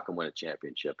seen Siakam win a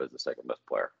championship as the second best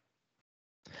player.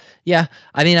 Yeah,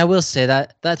 I mean, I will say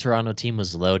that Toronto team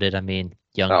was loaded. I mean,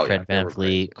 Fred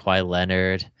VanVleet, Kawhi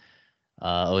Leonard,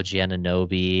 OG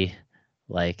Anunoby,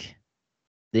 like,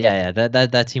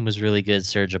 that team was really good.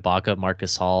 Serge Ibaka,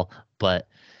 Marcus Hall, but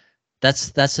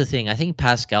that's the thing. I think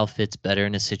Pascal fits better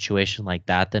in a situation like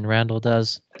that than Randall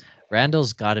does.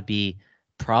 Randall's got to be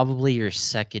probably your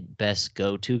second best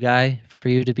go-to guy for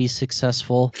you to be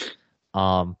successful,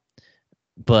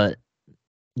 but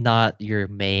not your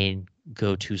main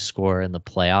go-to scorer in the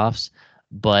playoffs.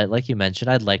 But like you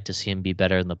mentioned, I'd like to see him be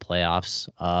better in the playoffs.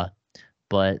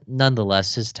 But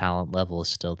nonetheless, his talent level is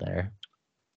still there.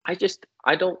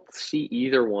 I don't see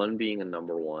either one being a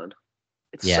number 1.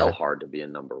 It's so hard to be a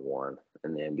number 1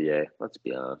 in the NBA. Let's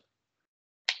be honest.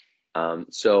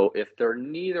 So if they're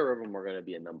neither of them are going to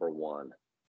be a number 1,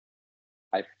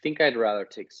 I think I'd rather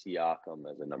take Siakam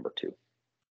as a number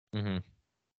 2.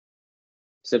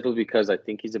 Simply because I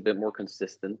think he's a bit more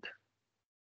consistent.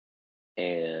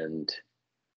 And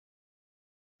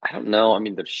I don't know. I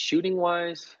mean, the shooting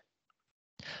wise,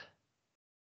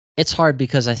 it's hard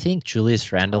because I think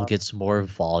Julius Randle gets more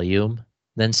volume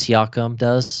than Siakam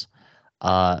does.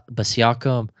 But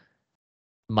Siakam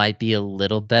might be a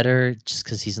little better just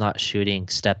because he's not shooting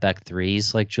step back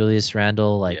threes like Julius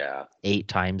Randle, like 8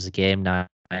 times a game, 9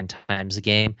 times a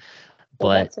game.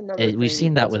 But we've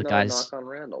seen that with guys. Knock on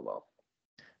Randle, though.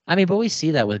 I mean, but we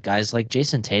see that with guys like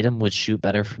Jason Tatum would shoot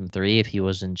better from 3 if he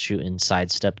wasn't shooting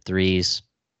sidestep threes.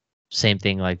 Same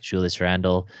thing like Julius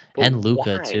Randle and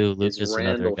Luka too. Luka's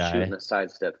another guy. Shooting a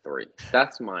sidestep 3.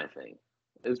 That's my thing.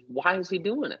 Why is he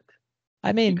doing it?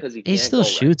 I mean, because he still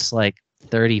shoots like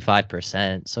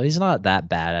 35%, so he's not that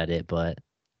bad at it. But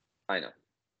I know.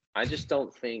 I just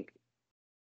don't think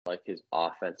like his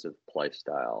offensive play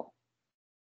style.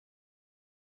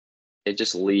 It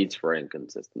just leads for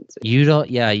inconsistency. You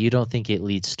don't think it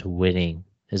leads to winning?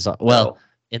 Well,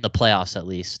 in the playoffs at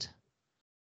least.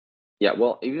 Yeah,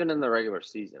 well, even in the regular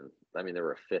season, I mean, they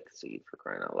were a 5th seed for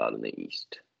crying out loud in the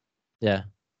East. Yeah.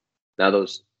 Now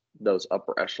those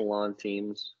upper echelon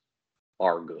teams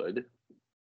are good,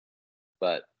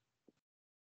 but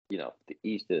the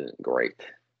East isn't great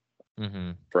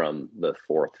from the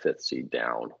 4th, 5th seed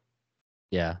down.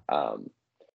 Yeah.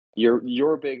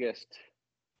 Your biggest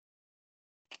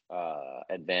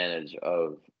advantage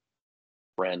of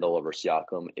Randle over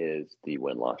Siakam is the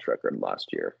win-loss record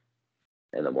last year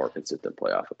and the more consistent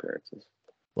playoff appearances.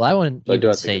 Well, I wouldn't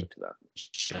even say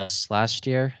just last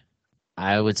year.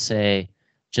 I would say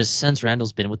just since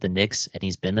Randall's been with the Knicks and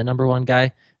he's been the number one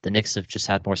guy, the Knicks have just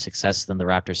had more success than the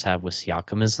Raptors have with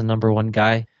Siakam as the number one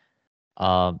guy.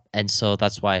 And so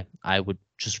that's why I would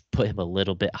just put him a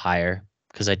little bit higher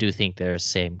because I do think they're the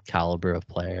same caliber of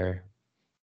player.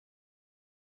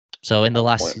 So in the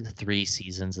last 3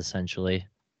 seasons, essentially.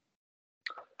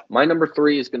 My number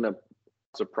 3 is going to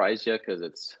surprise you because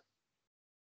it's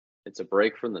a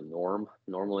break from the norm.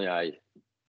 Normally, I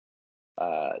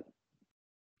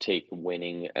take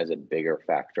winning as a bigger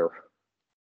factor.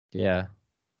 Yeah.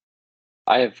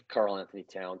 I have Karl-Anthony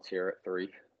Towns here at 3.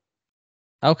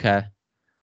 Okay.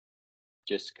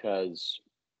 Just because,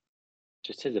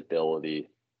 just his ability,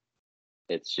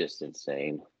 it's just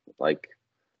insane. Like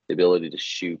the ability to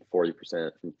shoot 40%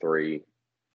 from 3.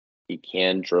 He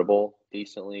can dribble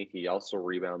decently. He also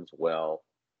rebounds well.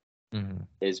 Mm-hmm.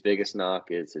 His biggest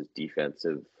knock is his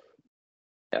defensive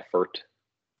effort.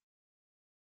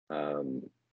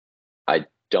 I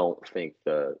don't think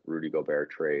the Rudy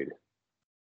Gobert trade,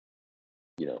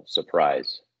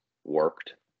 surprise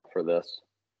worked for this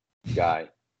guy.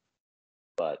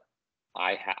 But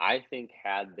I think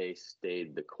had they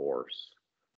stayed the course,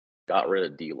 got rid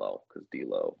of D'Lo, because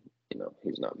D'Lo,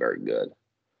 he's not very good.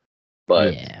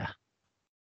 But yeah,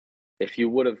 if you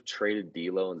would have traded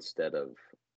D'Lo instead of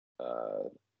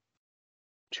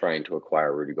trying to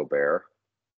acquire Rudy Gobert,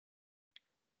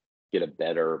 get a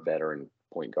better veteran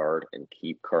point guard, and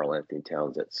keep Karl-Anthony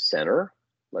Towns at center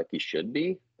like he should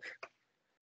be,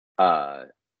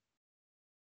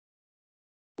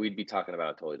 we'd be talking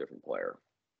about a totally different player.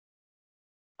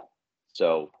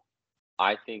 So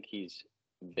I think he's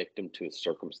victim to a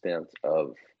circumstance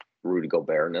of Rudy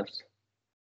Gobert-ness.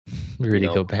 Rudy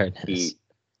Gobert-ness.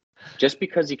 Just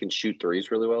because he can shoot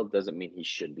threes really well doesn't mean he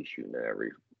should be shooting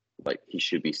at he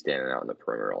should be standing out in the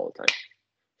perimeter all the time.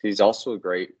 He's also a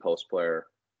great post player.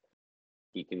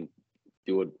 He can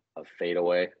do a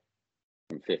fadeaway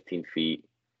from 15 feet.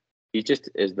 He just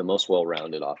is the most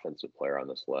well-rounded offensive player on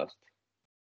this list.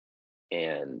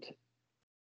 And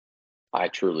I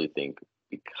truly think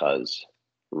because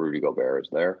Rudy Gobert is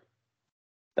there,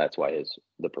 that's why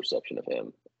the perception of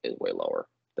him is way lower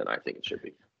than I think it should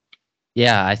be.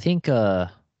 Yeah, I think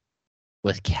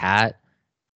with Cat,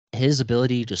 his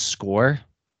ability to score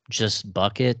just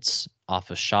buckets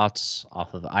off of shots,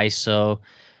 off of ISO.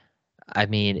 I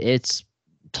mean, it's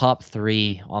top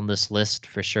 3 on this list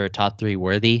for sure, top 3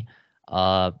 worthy.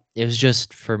 It was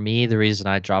just, for me, the reason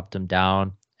I dropped him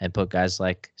down and put guys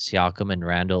like Siakam and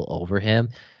Randall over him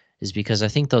is because I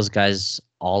think those guys'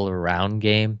 all-around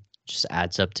game just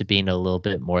adds up to being a little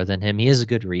bit more than him. He is a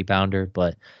good rebounder,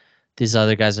 but these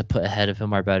other guys I put ahead of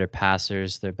him are better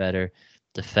passers. They're better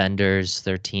defenders.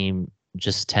 Their team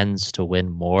just tends to win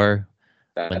more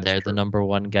when they're the number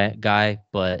one guy.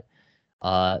 But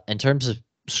in terms of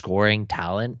scoring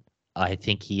talent, I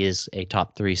think he is a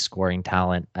top 3 scoring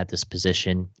talent at this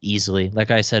position easily.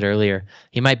 Like I said earlier,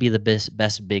 he might be the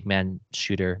best big man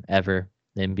shooter ever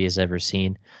the NBA has ever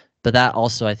seen. But that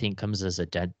also, I think, comes as a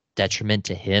detriment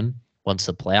to him once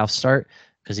the playoffs start,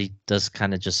 because he does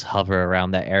kind of just hover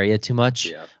around that area too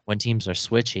much when teams are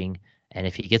switching. And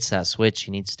if he gets that switch,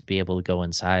 he needs to be able to go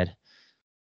inside.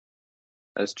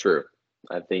 That's true.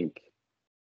 I think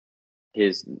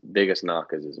his biggest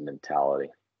knock is his mentality.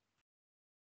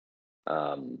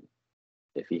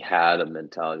 If he had a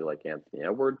mentality like Anthony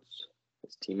Edwards,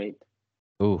 his teammate,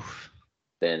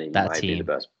 then he might be the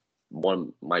best.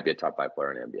 One might be a top 5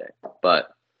 player in the NBA.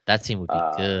 But that team would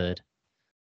be good.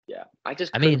 Yeah, I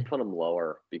couldn't put him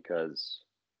lower because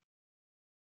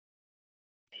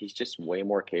he's just way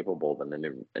more capable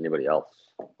than anybody else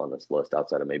on this list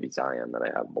outside of maybe Zion that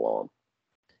I have below him.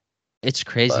 It's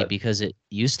crazy because it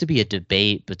used to be a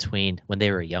debate between, when they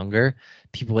were younger,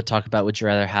 people would talk about, would you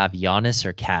rather have Giannis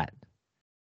or Cat?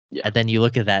 Yeah. And then you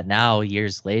look at that now,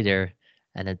 years later,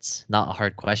 and it's not a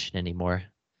hard question anymore.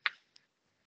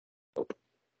 Nope.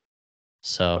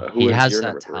 So he has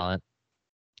that talent.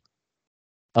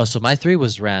 Oh, so my 3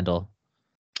 was Randall.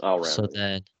 Oh, Randall. So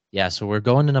then, yeah, so we're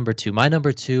going to number 2. My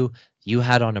number 2, you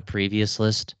had on a previous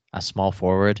list, a small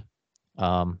forward.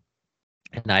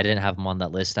 And I didn't have him on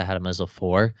that list. I had him as a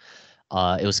 4.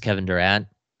 It was Kevin Durant.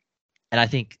 And I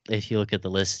think if you look at the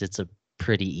list, it's a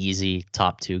pretty easy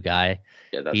top 2 guy.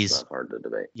 Yeah, that's not hard to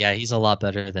debate. Yeah, he's a lot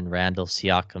better than Randall,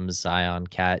 Siakam, Zion,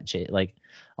 Cat, Jay, like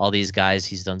all these guys.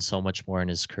 He's done so much more in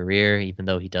his career, even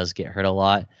though he does get hurt a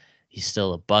lot. He's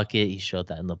still a bucket. He showed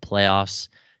that in the playoffs.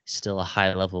 He's still a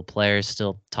high-level player,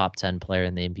 still top 10 player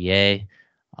in the NBA.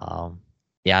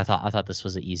 Yeah, I thought this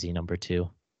was an easy number 2.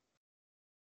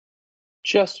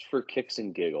 Just for kicks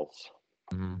and giggles.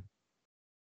 Mm-hmm.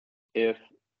 If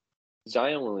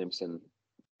Zion Williamson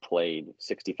played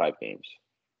 65 games.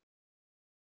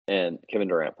 And Kevin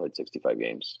Durant played 65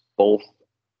 games. Both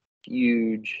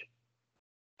huge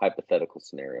hypothetical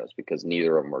scenarios because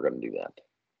neither of them are going to do that, to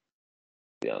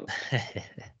be honest.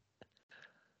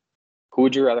 Who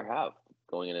would you rather have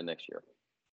going into next year?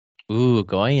 Ooh,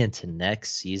 going into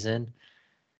next season.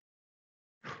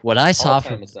 What I saw All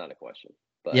time from it's not a question,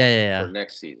 but yeah. for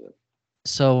next season.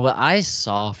 So what I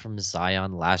saw from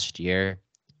Zion last year,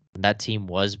 when that team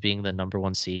was being the number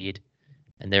 1 seed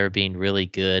and they were being really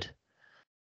good,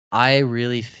 I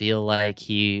really feel like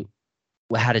he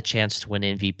had a chance to win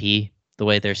MVP the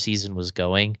way their season was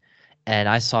going. And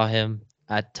I saw him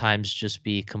at times just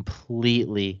be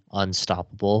completely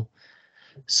unstoppable.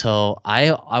 So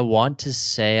I want to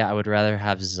say I would rather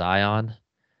have Zion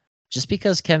just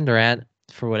because Kevin Durant,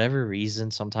 for whatever reason,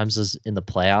 sometimes is in the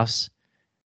playoffs,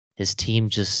 his team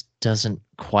just doesn't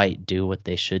quite do what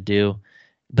they should do.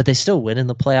 But they still win in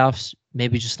the playoffs,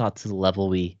 maybe just not to the level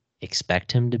we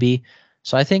expect him to be.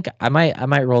 So I think I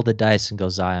might roll the dice and go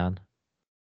Zion.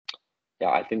 Yeah,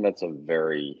 I think that's a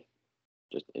very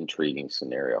just intriguing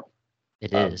scenario.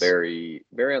 It is. Very,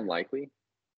 very unlikely,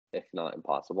 if not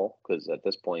impossible, because at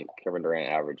this point, Kevin Durant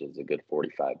averages a good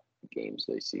 45 games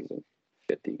this season,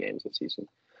 50 games this season.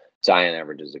 Zion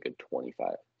averages a good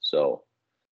 25. So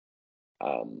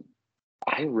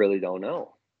I really don't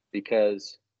know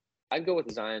because I'd go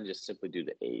with Zion just simply due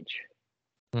to age.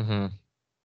 Mm-hmm.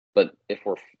 But if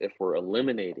we're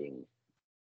eliminating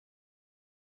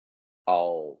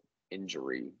all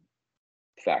injury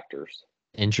factors,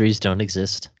 Injuries don't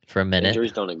exist for a minute.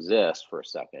 injuries don't exist for a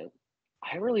second.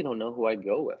 I really don't know who I'd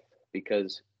go with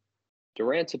because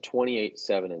Durant's a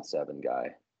 28-7-7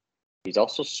 guy. He's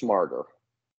also smarter,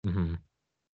 Mm-hmm.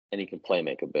 and he can play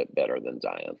make a bit better than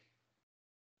Zion.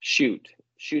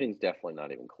 Shooting's definitely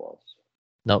not even close.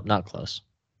 Nope, not close.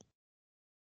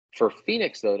 For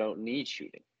Phoenix, though, they don't need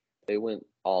shooting. They went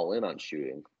all in on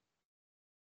shooting.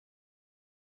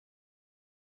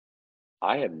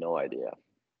 I have no idea.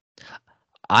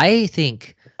 I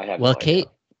think I have no idea.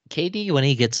 KD when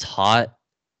he gets hot,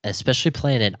 especially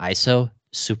playing an ISO,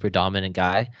 super dominant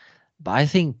guy. But I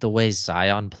think the way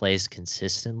Zion plays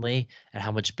consistently and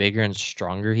how much bigger and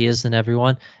stronger he is than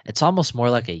everyone, it's almost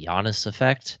more like a Giannis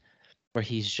effect where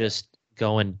he's just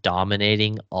going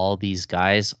dominating all these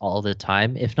guys all the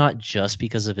time, if not just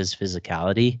because of his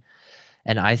physicality.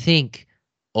 And I think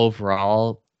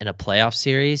overall in a playoff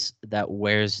series, that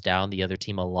wears down the other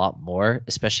team a lot more,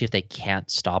 especially if they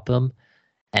can't stop him.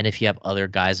 And if you have other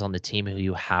guys on the team who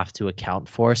you have to account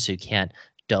for, so you can't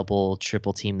double,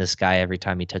 triple team this guy every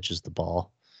time he touches the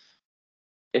ball.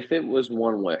 If it was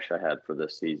one wish I had for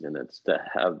this season, it's to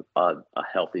have a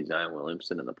healthy Zion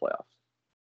Williamson in the playoffs.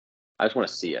 I just want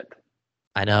to see it.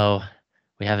 I know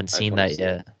we haven't seen that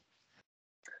yet.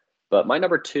 But my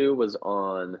number 2 was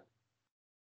on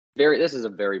this is a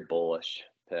very bullish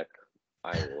pick,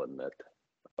 I will admit.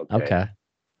 Okay.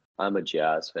 I'm a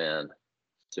Jazz fan.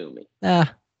 Sue me. Yeah.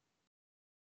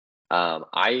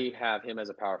 I have him as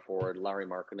a power forward, Lauri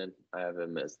Markkanen. I have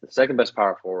him as the second best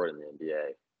power forward in the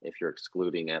NBA. If you're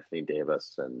excluding Anthony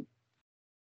Davis and,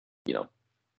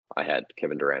 I had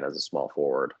Kevin Durant as a small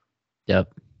forward.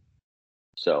 Yep.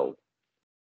 So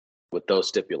with those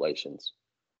stipulations,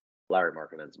 Lauri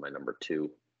Markkanen is my number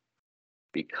 2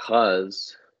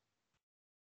 because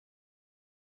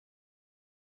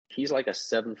he's like a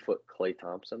 7-foot Klay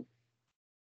Thompson.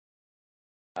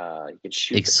 He can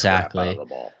shoot the crap out of the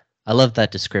ball. I love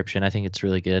that description. I think it's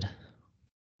really good.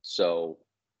 So,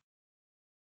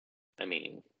 I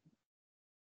mean,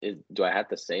 do I have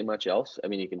to say much else? I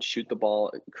mean, he can shoot the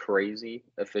ball, crazy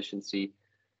efficiency.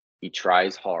 He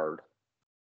tries hard,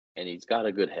 and he's got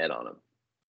a good head on him.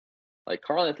 Like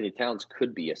Karl-Anthony Towns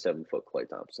could be a 7-foot Klay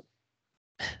Thompson.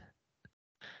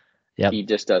 Yep. He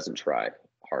just doesn't try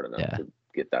hard enough to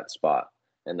get that spot.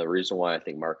 And the reason why I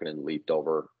think Markkanen leaped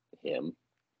over him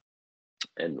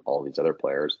and all these other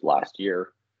players last year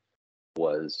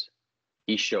was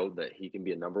he showed that he can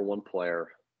be a number 1 player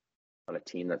on a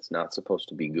team that's not supposed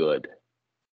to be good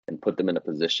and put them in a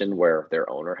position where their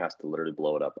owner has to literally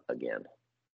blow it up again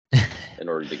in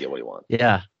order to get what he wants.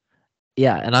 Yeah.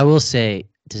 Yeah. And I will say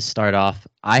to start off,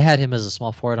 I had him as a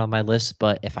small forward on my list,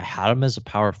 but if I had him as a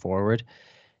power forward,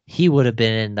 he would have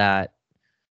been in that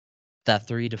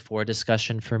 3 to 4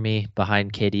 discussion for me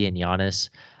behind KD and Giannis.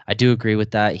 I do agree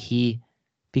with that.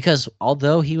 Because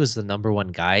although he was the number 1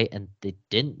 guy and they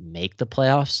didn't make the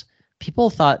playoffs, people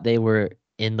thought they were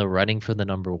in the running for the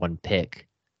number 1 pick,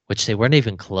 which they weren't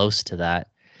even close to that.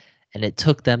 And it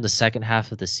took them the second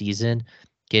half of the season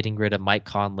getting rid of Mike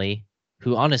Conley,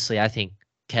 who honestly I think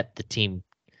kept the team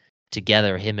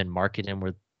together. Him and Markkanen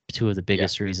were two of the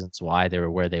biggest reasons why they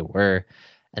were where they were.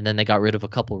 And then they got rid of a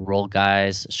couple role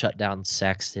guys, shut down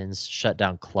Sextons, shut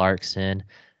down Clarkson.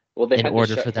 Well, they in had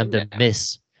order to for shut them him to down.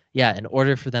 miss. Yeah, in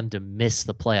order for them to miss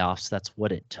the playoffs, that's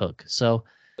what it took. So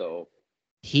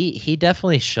he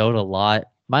definitely showed a lot.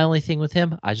 My only thing with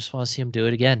him, I just want to see him do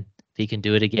it again. If he can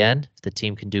do it again, if the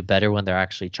team can do better when they're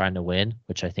actually trying to win,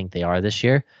 which I think they are this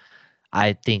year,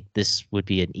 I think this would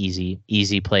be an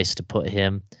easy place to put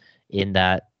him in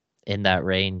that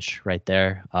range right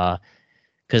there.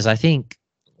 Because I think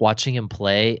watching him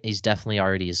play, he's definitely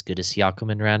already as good as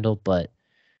Siakam and Randall, but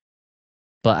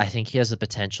I think he has the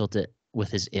potential to,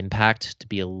 with his impact, to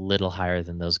be a little higher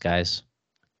than those guys.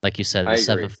 Like you said, the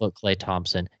 7-foot Klay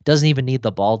Thompson doesn't even need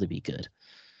the ball to be good.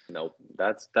 Nope.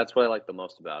 That's what I like the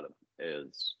most about him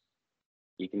is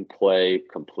he can play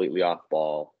completely off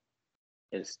ball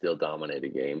and still dominate a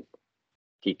game.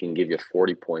 He can give you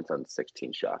 40 points on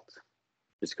 16 shots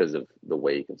just because of the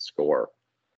way he can score.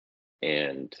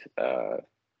 And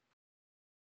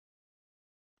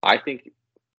I think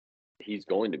he's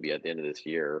going to be, at the end of this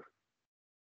year,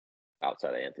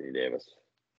 outside of Anthony Davis,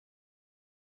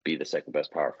 be the second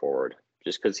best power forward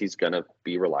just because he's going to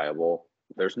be reliable.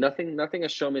 There's nothing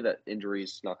has shown me that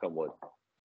injuries, knock on wood,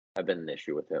 have been an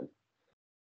issue with him.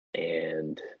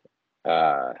 And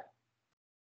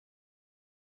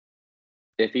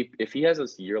if he has a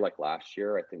year like last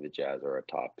year, I think the Jazz are a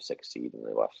top 6 seed in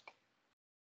the West.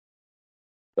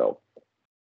 So,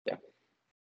 yeah.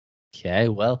 Okay,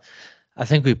 well, I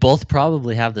think we both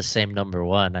probably have the same number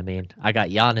one. I mean, I got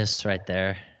Giannis right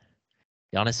there.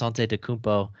 Giannis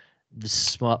Antetokounmpo,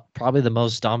 probably the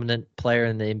most dominant player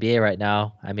in the NBA right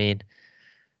now. I mean,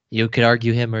 you could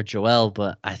argue him or Joel,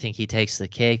 but I think he takes the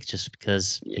cake just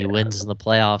because he wins in the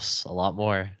playoffs a lot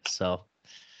more. So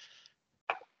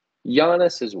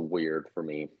Giannis is weird for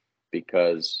me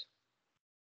because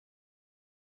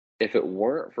if it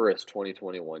weren't for his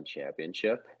 2021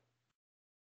 championship,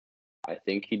 I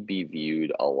think he'd be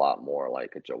viewed a lot more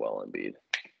like a Joel Embiid.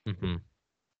 Mm-hmm.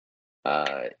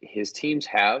 His teams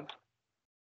have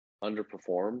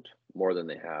underperformed more than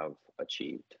they have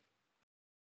achieved,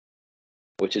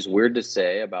 which is weird to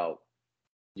say about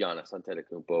Giannis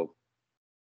Antetokounmpo,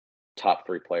 top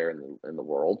 3 player in the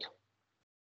world.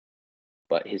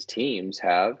 But his teams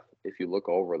have, if you look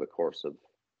over the course of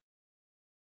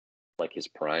like his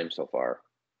prime so far,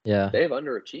 they've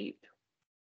underachieved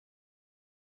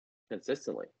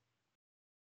consistently.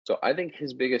 So I think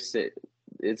his biggest,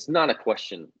 it's not a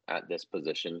question at this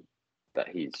position that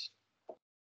he's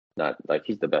not, like,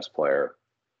 he's the best player.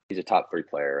 He's a top 3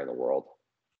 player in the world,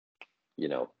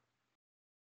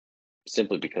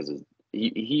 simply because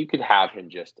you could have him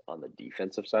just on the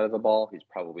defensive side of the ball. He's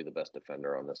probably the best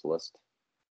defender on this list.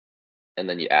 And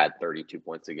then you add 32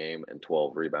 points a game and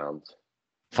 12 rebounds,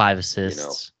 5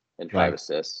 assists, and 5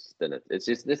 assists. Then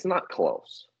it's not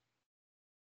close.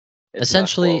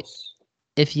 Essentially,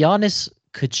 if Giannis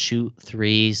could shoot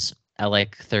threes at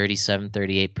like 37,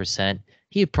 38%,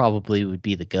 he probably would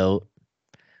be the GOAT.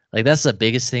 Like, that's the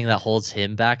biggest thing that holds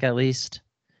him back, at least.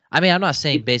 I mean, I'm not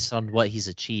saying based on what he's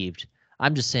achieved.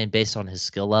 I'm just saying based on his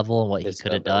skill level and what he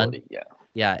could have done.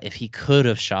 Yeah, if he could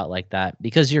have shot like that.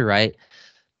 Because you're right.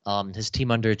 His team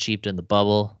underachieved in the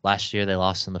bubble. Last year, they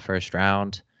lost in the first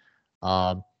round.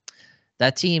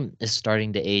 That team is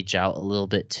starting to age out a little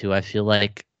bit, too. I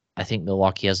think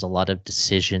Milwaukee has a lot of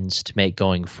decisions to make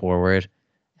going forward.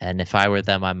 And if I were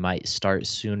them, I might start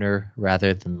sooner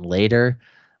rather than later.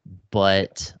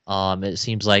 But it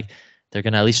seems like they're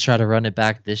going to at least try to run it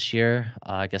back this year.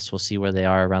 I guess we'll see where they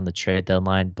are around the trade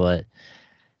deadline. But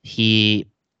his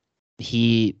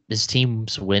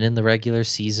teams win in the regular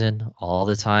season all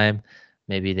the time.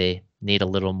 Maybe they need a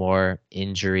little more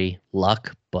injury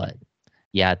luck. But,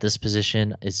 yeah, at this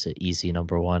position, it's an easy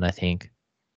number one, I think.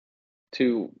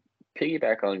 To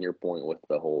piggyback on your point with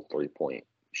the whole 3-point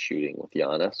shooting with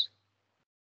Giannis,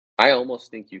 I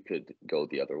almost think you could go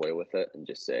the other way with it and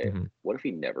just say, what if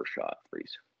he never shot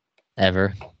threes?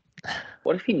 Ever?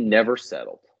 What if he never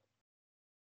settled?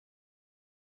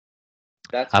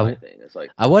 That's my thing. It's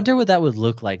like, I wonder what that would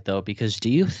look like, though, because do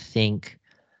you think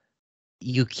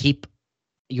you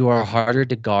are harder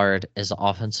to guard as an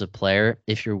offensive player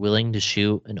if you're willing to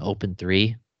shoot an open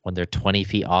 3 when they're 20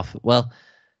 feet off? Well,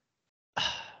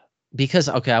 because,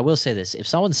 okay, I will say this. If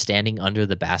someone's standing under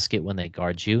the basket when they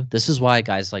guard you, this is why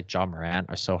guys like Ja Morant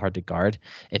are so hard to guard.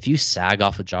 If you sag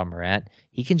off of Ja Morant,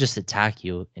 he can just attack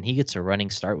you, and he gets a running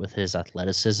start with his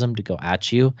athleticism to go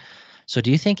at you. So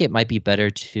do you think it might be better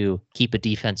to keep a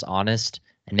defense honest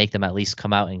and make them at least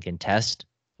come out and contest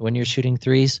when you're shooting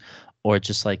threes? Or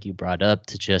just like you brought up,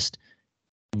 to just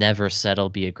never settle,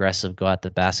 be aggressive, go at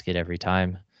the basket every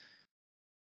time?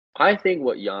 I think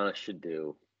what Giannis should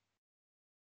do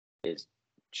is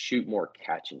shoot more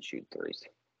catch and shoot threes.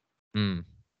 Mm.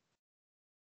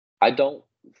 I don't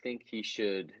think he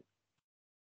should,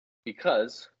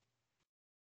 because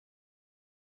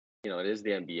it is the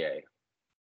NBA.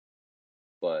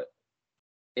 But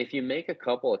if you make a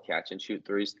couple of catch and shoot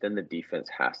threes, then the defense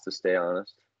has to stay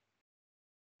honest.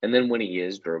 And then when he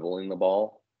is dribbling the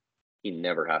ball, he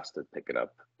never has to pick it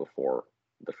up before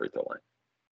the free throw line.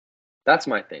 That's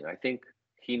my thing. I think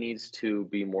he needs to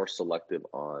be more selective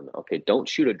on, okay, don't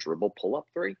shoot a dribble pull-up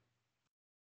three.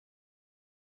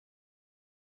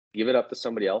 Give it up to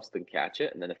somebody else, then catch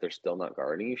it, and then if they're still not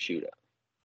guarding you, shoot it.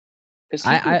 Because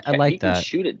I like he can that.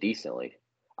 shoot it decently.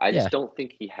 I Yeah. just don't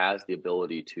think he has the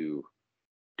ability to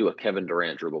do a Kevin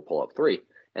Durant dribble pull-up three.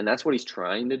 And that's what he's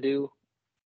trying to do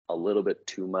a little bit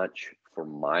too much for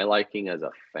my liking as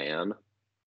a fan.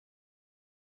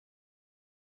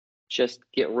 Just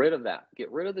get rid of that.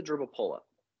 Get rid of the dribble pull-up.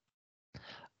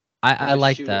 I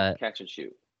like shoot that. It, catch and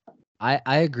shoot. I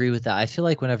agree with that. I feel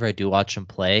like whenever I do watch him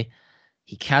play,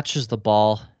 he catches the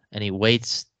ball and he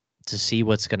waits to see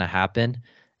what's going to happen.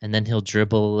 And then he'll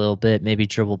dribble a little bit, maybe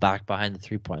dribble back behind the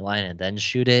 3-point line and then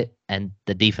shoot it. And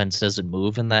the defense doesn't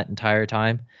move in that entire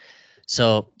time.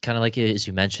 So kind of like as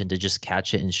you mentioned, to just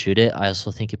catch it and shoot it. I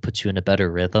also think it puts you in a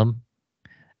better rhythm.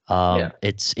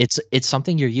 It's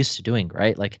something you're used to doing,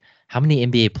 right? Like how many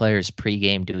NBA players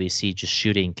pregame do we see just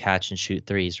shooting catch and shoot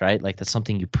threes, right? Like that's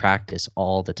something you practice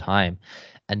all the time.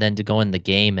 And then to go in the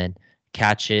game and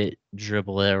catch it,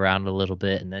 dribble it around a little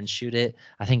bit, and then shoot it,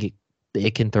 I think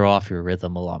it can throw off your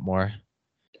rhythm a lot more.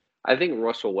 I think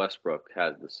Russell Westbrook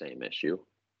has the same issue,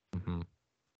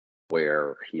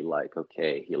 where he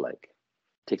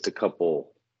takes a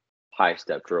couple high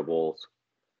step dribbles,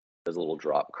 does a little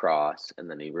drop cross, and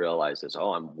then he realizes,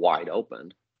 oh, I'm wide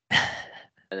open,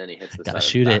 and then he hits the side of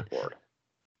the backboard.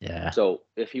 Yeah. So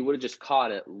if he would have just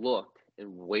caught it, looked,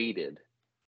 and waited,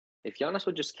 if Giannis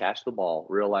would just catch the ball,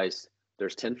 realize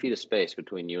there's 10 feet of space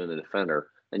between you and the defender,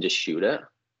 and just shoot it,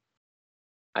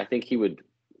 I think he would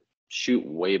shoot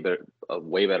a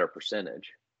way better percentage.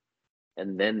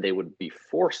 And then they would be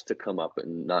forced to come up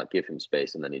and not give him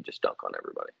space, and then he'd just dunk on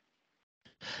everybody.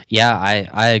 Yeah,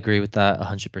 I agree with that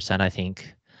 100%. I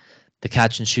think the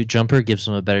catch and shoot jumper gives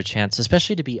him a better chance,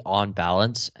 especially to be on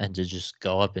balance and to just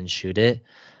go up and shoot it.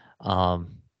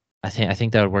 I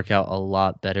think that would work out a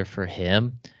lot better for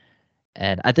him.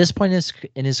 And at this point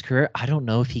in his career, I don't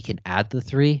know if he can add the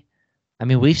three. I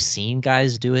mean, we've seen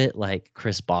guys do it like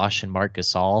Chris Bosh and Marc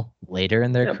Gasol later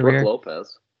in their career. Brook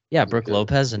Lopez. Yeah, Brook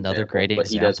Lopez, another great example. But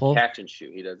he does catch and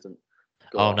shoot. He doesn't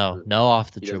go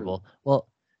off the dribble. Well,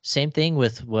 same thing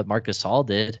with what Marc Gasol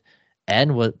did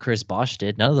and what Chris Bosh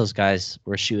did. None of those guys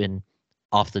were shooting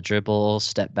off the dribble,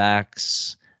 step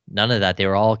backs, none of that. They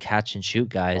were all catch and shoot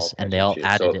guys, and they all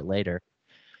added it later.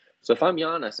 So if I'm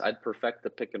Giannis, I'd perfect the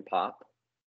pick and pop.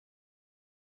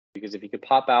 Because if he could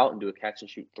pop out and do a catch and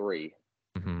shoot three,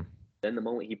 then the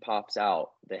moment he pops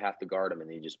out, they have to guard him,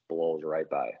 and he just blows right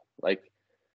by. Like,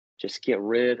 just get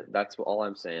rid. That's all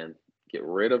I'm saying. Get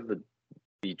rid of the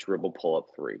dribble pull-up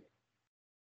three.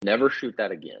 Never shoot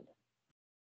that again.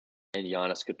 And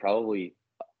Giannis could probably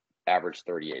average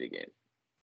 38 a game.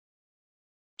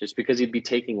 Just because he'd be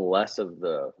taking less of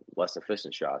the less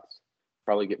efficient shots.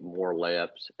 Probably get more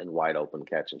layups and wide open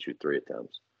catch and shoot three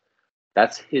attempts.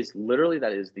 That is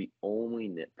the only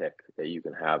nitpick that you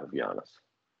can have of Giannis.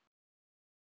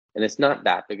 And it's not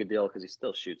that big a deal because he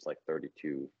still shoots like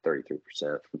 32, 33%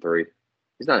 from three.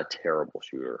 He's not a terrible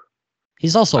shooter.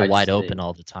 He's also wide open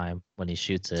all the time when he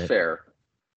shoots it. Fair.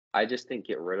 I just think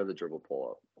get rid of the dribble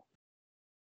pull-up.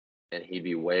 And he'd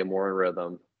be way more in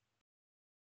rhythm.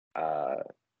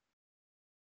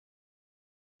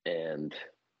 And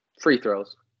free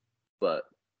throws. But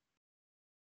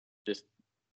just,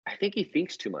 I think he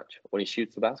thinks too much when he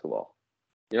shoots the basketball.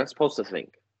 You're not supposed to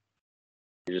think.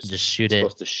 You're just shoot it.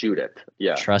 Supposed to shoot it.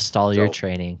 Yeah. Trust all your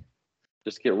training.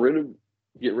 Just get rid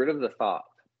of the thought,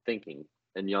 thinking,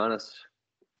 and Giannis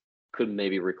could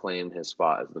maybe reclaim his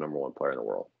spot as the number one player in the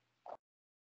world.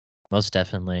 Most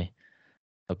definitely.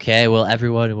 Okay, well,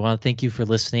 everyone, we want to thank you for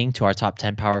listening to our top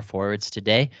 10 power forwards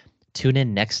today. Tune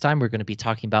in next time. We're going to be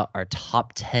talking about our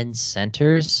top 10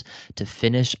 centers to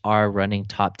finish our running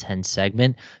top 10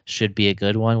 segment. Should be a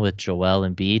good one with Joel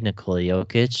Embiid, Nikola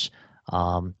Jokic.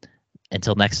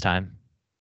 Until next time.